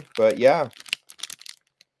time. But yeah.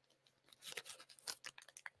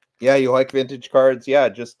 Yeah, you like vintage cards? Yeah,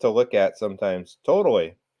 just to look at sometimes.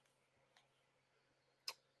 Totally.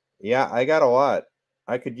 Yeah, I got a lot.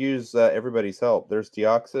 I could use everybody's help. There's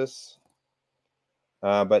Deoxys.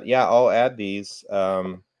 But yeah, I'll add these.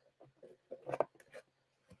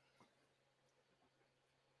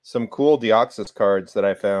 Some cool Deoxys cards that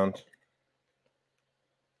I found.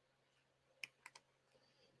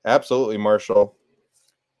 Absolutely, Marshall.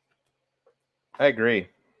 I agree.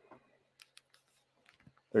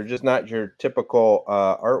 They're just not your typical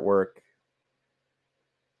artwork.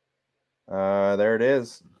 There it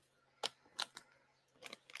is.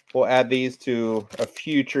 We'll add these to a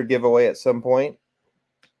future giveaway at some point.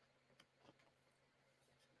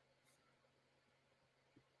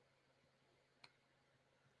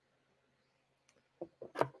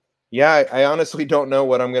 Yeah, I honestly don't know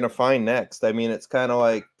what I'm going to find next. I mean, it's kind of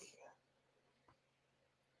like,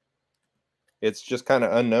 it's just kind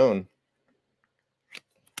of unknown.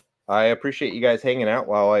 I appreciate you guys hanging out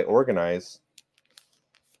while I organize.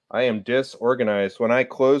 I am disorganized. When I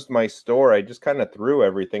closed my store, I just kind of threw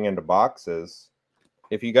everything into boxes.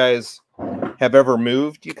 If you guys have ever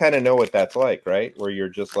moved, you kind of know what that's like, right? Where you're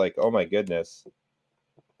just like, oh my goodness,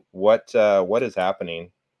 what is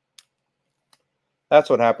happening? That's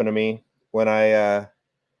what happened to me when I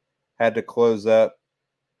had to close up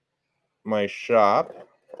my shop.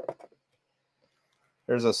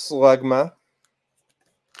 There's a Slugma.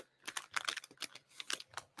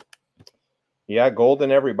 Yeah, gold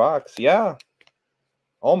in every box. Yeah,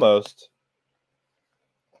 almost.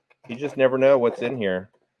 You just never know what's in here.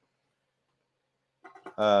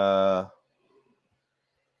 I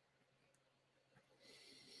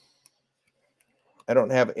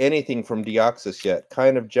don't have anything from Deoxys yet.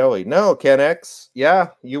 Kind of jelly. No, Ken X. Yeah,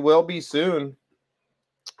 you will be soon.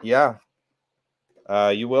 Yeah.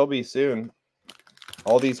 You will be soon.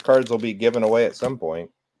 All these cards will be given away at some point.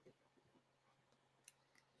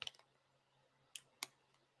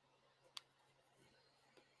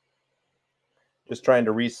 Just trying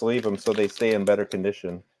to re-sleeve them so they stay in better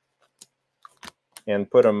condition. And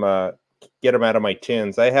put them, get them out of my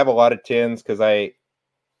tins. I have a lot of tins because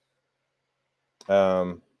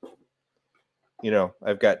you know,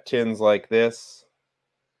 I've got tins like this.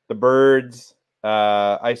 The birds.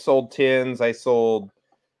 I sold tins. I sold,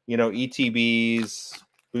 you know, ETBs,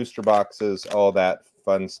 booster boxes, all that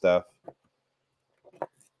fun stuff.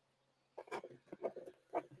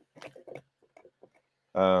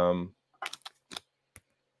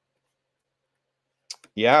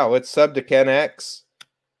 Yeah, let's sub to Ken X.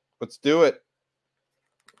 Let's do it.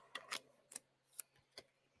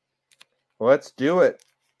 Let's do it.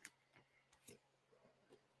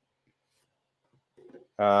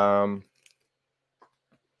 Yeah,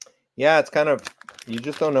 it's kind of, you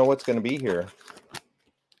just don't know what's going to be here.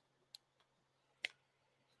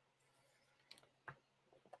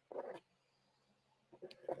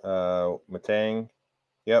 Matang.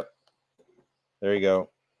 Yep. There you go.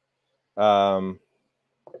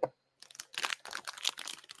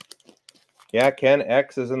 Yeah, Ken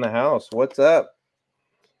X is in the house. What's up?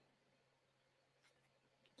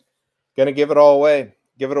 Gonna give it all away.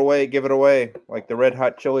 Give it away, give it away. Like the Red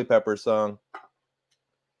Hot Chili Peppers song.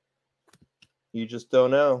 You just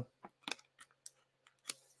don't know.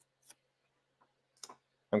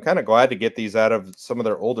 I'm kind of glad to get these out of some of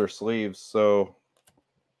their older sleeves so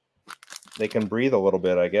they can breathe a little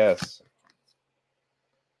bit, I guess.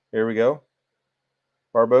 Here we go.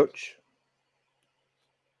 Barboach.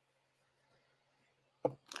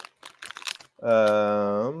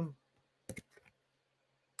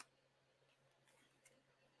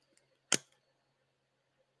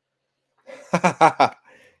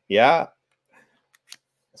 Yeah.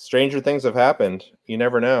 Stranger things have happened. You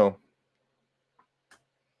never know.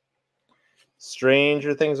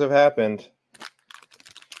 Stranger things have happened.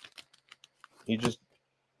 I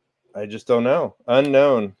just don't know.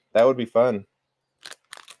 Unknown. That would be fun.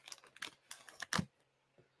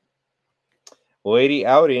 Lady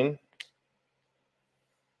Outing.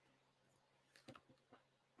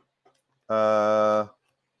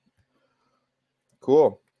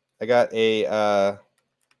 Cool. I got a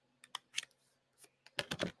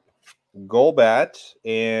Golbat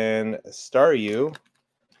and Staryu.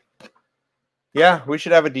 Yeah, we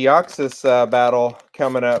should have a Deoxys battle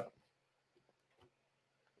coming up.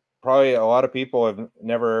 Probably a lot of people have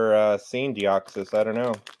never seen Deoxys. I don't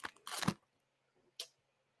know.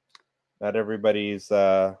 Not everybody's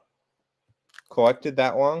collected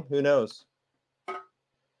that long. Who knows?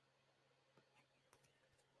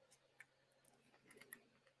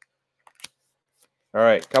 All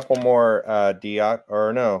right, couple more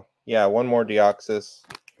one more Deoxys.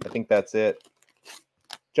 I think that's it.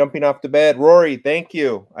 Jumping off the bed. Rory, thank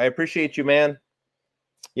you. I appreciate you, man.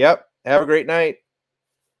 Yep. Have a great night.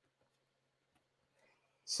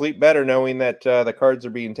 Sleep better knowing that the cards are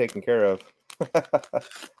being taken care of.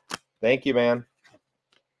 Thank you, man.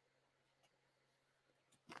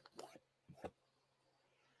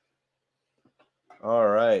 All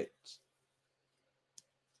right.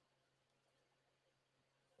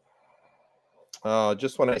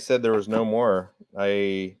 Just when I said there was no more,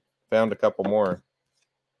 I found a couple more.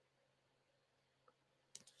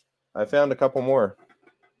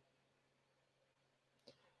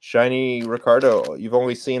 Shiny Ricardo, you've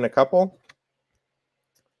only seen a couple?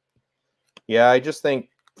 Yeah, I just think,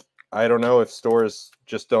 I don't know if stores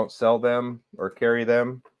just don't sell them or carry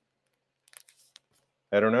them.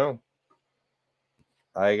 I don't know.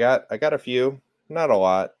 I got a few, not a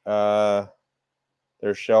lot.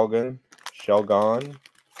 There's Shelgon.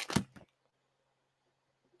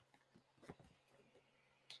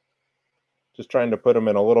 Just trying to put them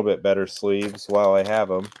in a little bit better sleeves while I have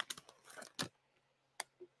them.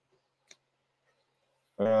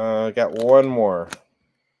 I got one more.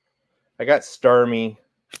 I got Starmie.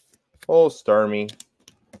 Oh, Starmie.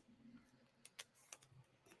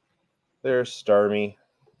 There's Starmie.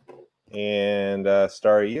 And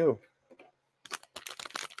Staryu.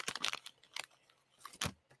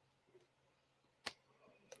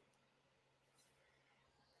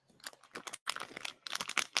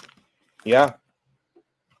 Yeah.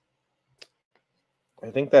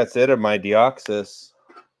 I think that's it of my Deoxys.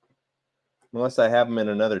 Unless I have them in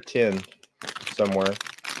another tin somewhere.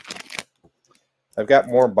 I've got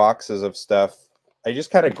more boxes of stuff. I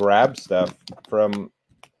just kind of grab stuff from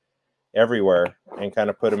everywhere and kind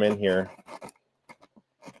of put them in here.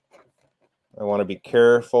 I want to be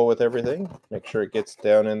careful with everything. Make sure it gets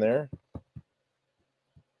down in there.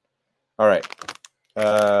 All right.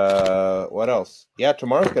 What else? Yeah,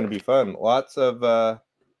 tomorrow's going to be fun. Lots of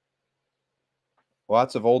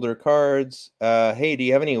older cards. Hey, do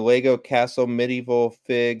you have any Lego Castle medieval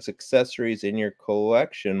figs accessories in your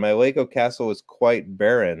collection? My Lego Castle is quite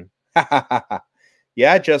barren.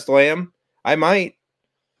 Yeah, Just Lamb. I might.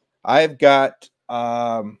 I've got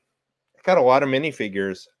a lot of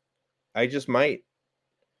minifigures. I just might.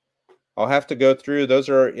 I'll have to go through. Those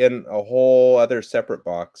are in a whole other separate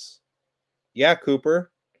box. Yeah,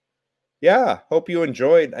 Cooper. Yeah, hope you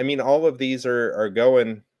enjoyed. I mean, all of these are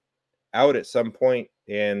going out at some point,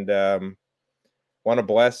 and want to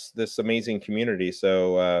bless this amazing community.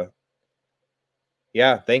 So,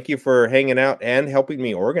 yeah, thank you for hanging out and helping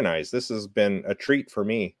me organize. This has been a treat for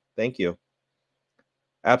me. Thank you.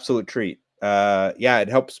 Absolute treat. Yeah, it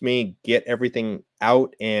helps me get everything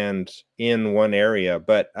out and in one area,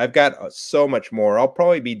 but I've got so much more. I'll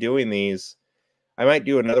probably be doing these. I might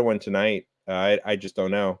do another one tonight. I just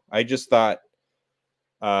don't know. I just thought,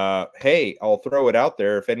 hey, I'll throw it out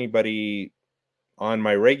there. If anybody on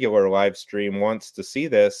my regular live stream wants to see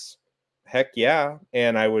this, heck yeah.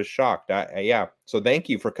 And I was shocked. Yeah. So thank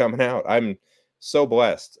you for coming out. I'm so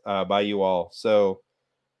blessed by you all. So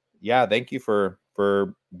yeah, thank you for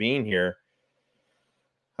being here.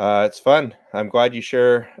 It's fun. I'm glad you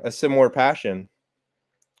share a similar passion.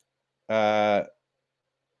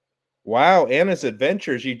 Wow, Anna's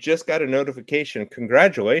Adventures. You just got a notification.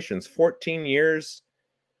 Congratulations. 14 years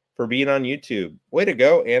for being on YouTube. Way to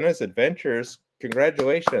go, Anna's Adventures.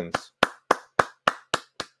 Congratulations.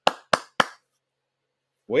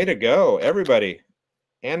 Way to go, everybody.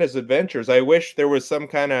 Anna's Adventures. I wish there was some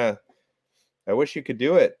kind of, I wish you could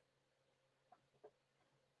do it.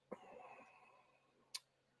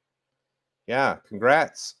 Yeah,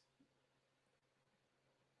 congrats.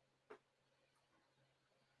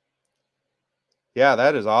 Yeah,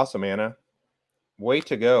 that is awesome, Anna. Way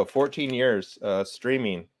to go. 14 years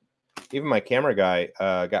streaming. Even my camera guy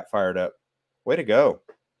got fired up. Way to go.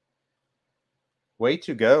 Way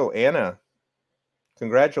to go, Anna.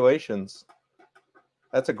 Congratulations.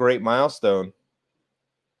 That's a great milestone.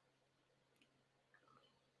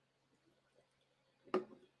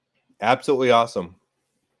 Absolutely awesome.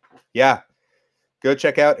 Yeah. Go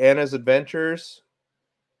check out Anna's Adventures.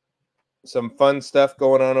 Some fun stuff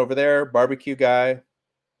going on over there. Barbecue Guy.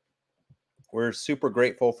 We're super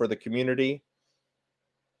grateful for the community.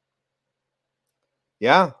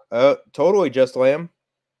 Yeah, totally, Just Lamb.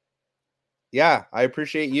 Yeah, I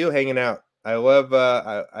appreciate you hanging out. I love,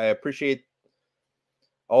 I appreciate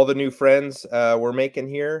all the new friends we're making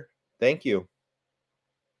here. Thank you.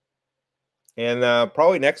 And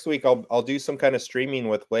probably next week I'll do some kind of streaming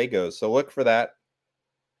with Legos. So look for that.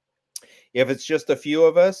 If it's just a few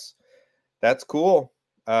of us, that's cool.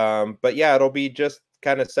 But yeah, it'll be just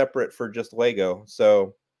kind of separate for just Lego.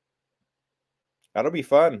 So that'll be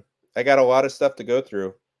fun. I got a lot of stuff to go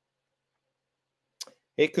through.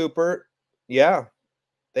 Hey, Cooper. Yeah,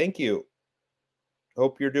 thank you.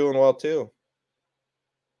 Hope you're doing well too.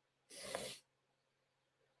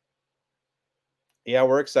 Yeah,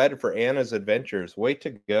 we're excited for Anna's Adventures. Wait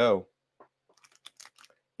to go.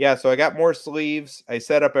 Yeah, so I got more sleeves. I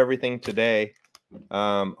set up everything today.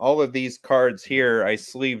 All of these cards here I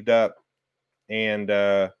sleeved up, and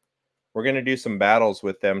we're going to do some battles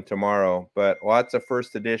with them tomorrow. But lots of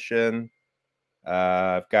first edition.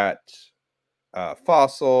 I've got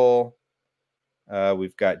Fossil.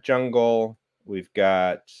 We've got Jungle. We've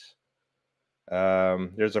got,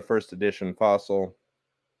 there's a first edition Fossil.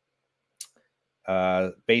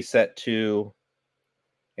 Base set 2.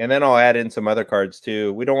 And then I'll add in some other cards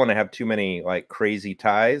too. We don't want to have too many like crazy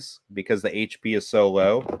ties because the HP is so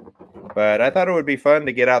low. But I thought it would be fun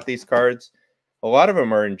to get out these cards. A lot of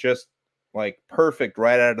them are in just like perfect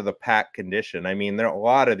right out of the pack condition. I mean, a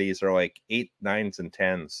lot of these are like 8, 9s, and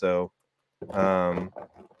 10s. So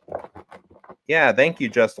yeah, thank you,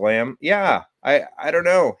 Just Lamb. Yeah, I don't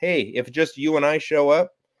know. Hey, if just you and I show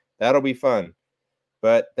up, that'll be fun.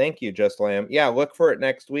 But thank you, Just Lamb. Yeah, look for it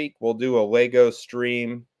next week. We'll do a Lego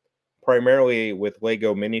stream, primarily with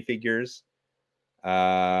Lego minifigures.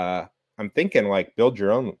 I'm thinking like build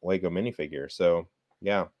your own Lego minifigure. So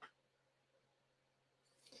yeah.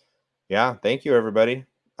 Yeah, thank you, everybody.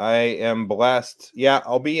 I am blessed. Yeah,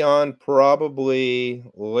 I'll be on probably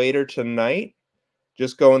later tonight,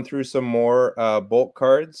 just going through some more bulk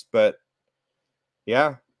cards. But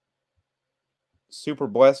yeah, super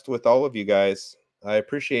blessed with all of you guys. I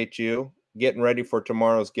appreciate you getting ready for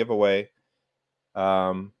tomorrow's giveaway.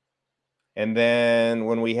 And then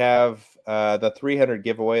when we have the 300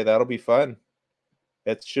 giveaway, that'll be fun.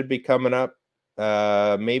 It should be coming up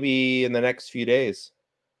maybe in the next few days.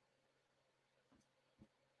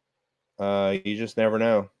 You just never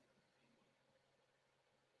know.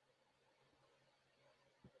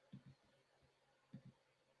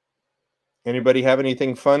 Anybody have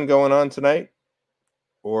anything fun going on tonight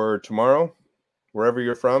or tomorrow, wherever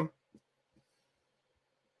you're from?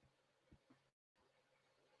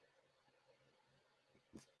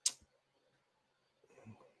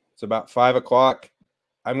 It's about 5 o'clock.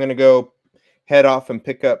 I'm going to go head off and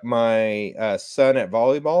pick up my son at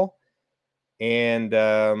volleyball. And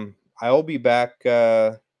I'll be back.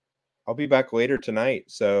 I'll be back later tonight.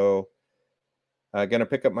 So going to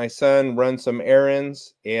pick up my son, run some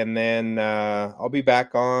errands, and then I'll be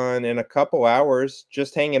back on in a couple hours,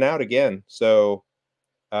 just hanging out again. So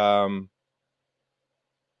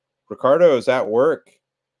Ricardo is at work,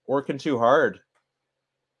 working too hard.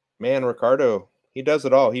 Man, Ricardo, he does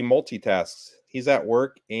it all. He multitasks. He's at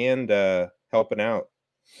work and helping out.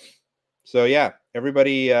 So yeah,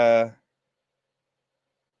 everybody.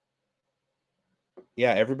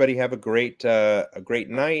 Yeah, everybody have a great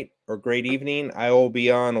night or great evening. I will be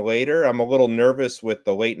on later. I'm a little nervous with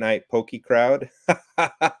the late night Poke crowd.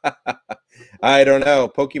 I don't know.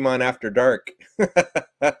 Pokemon After Dark.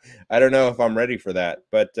 I don't know if I'm ready for that,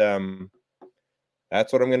 but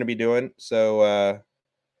that's what I'm going to be doing. So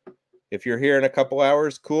if you're here in a couple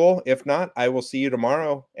hours, cool. If not, I will see you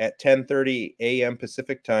tomorrow at 10:30 a.m.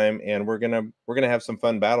 Pacific time, and we're gonna have some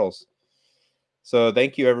fun battles. So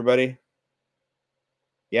thank you, everybody.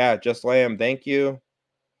 Yeah, Just Lamb, thank you.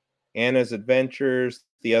 Anna's Adventures,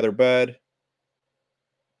 the other bud.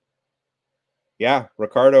 Yeah,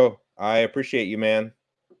 Ricardo, I appreciate you, man.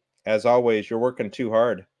 As always, you're working too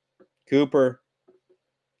hard. Cooper,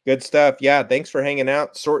 good stuff. Yeah, thanks for hanging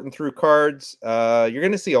out, sorting through cards. You're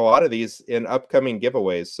going to see a lot of these in upcoming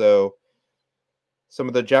giveaways. So some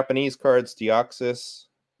of the Japanese cards, Deoxys.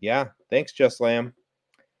 Yeah, thanks, Just Lamb.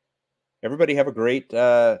 Everybody have a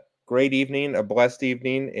great evening, a blessed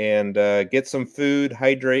evening, and get some food,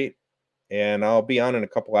 hydrate, and I'll be on in a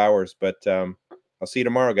couple hours. But I'll see you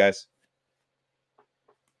tomorrow, guys.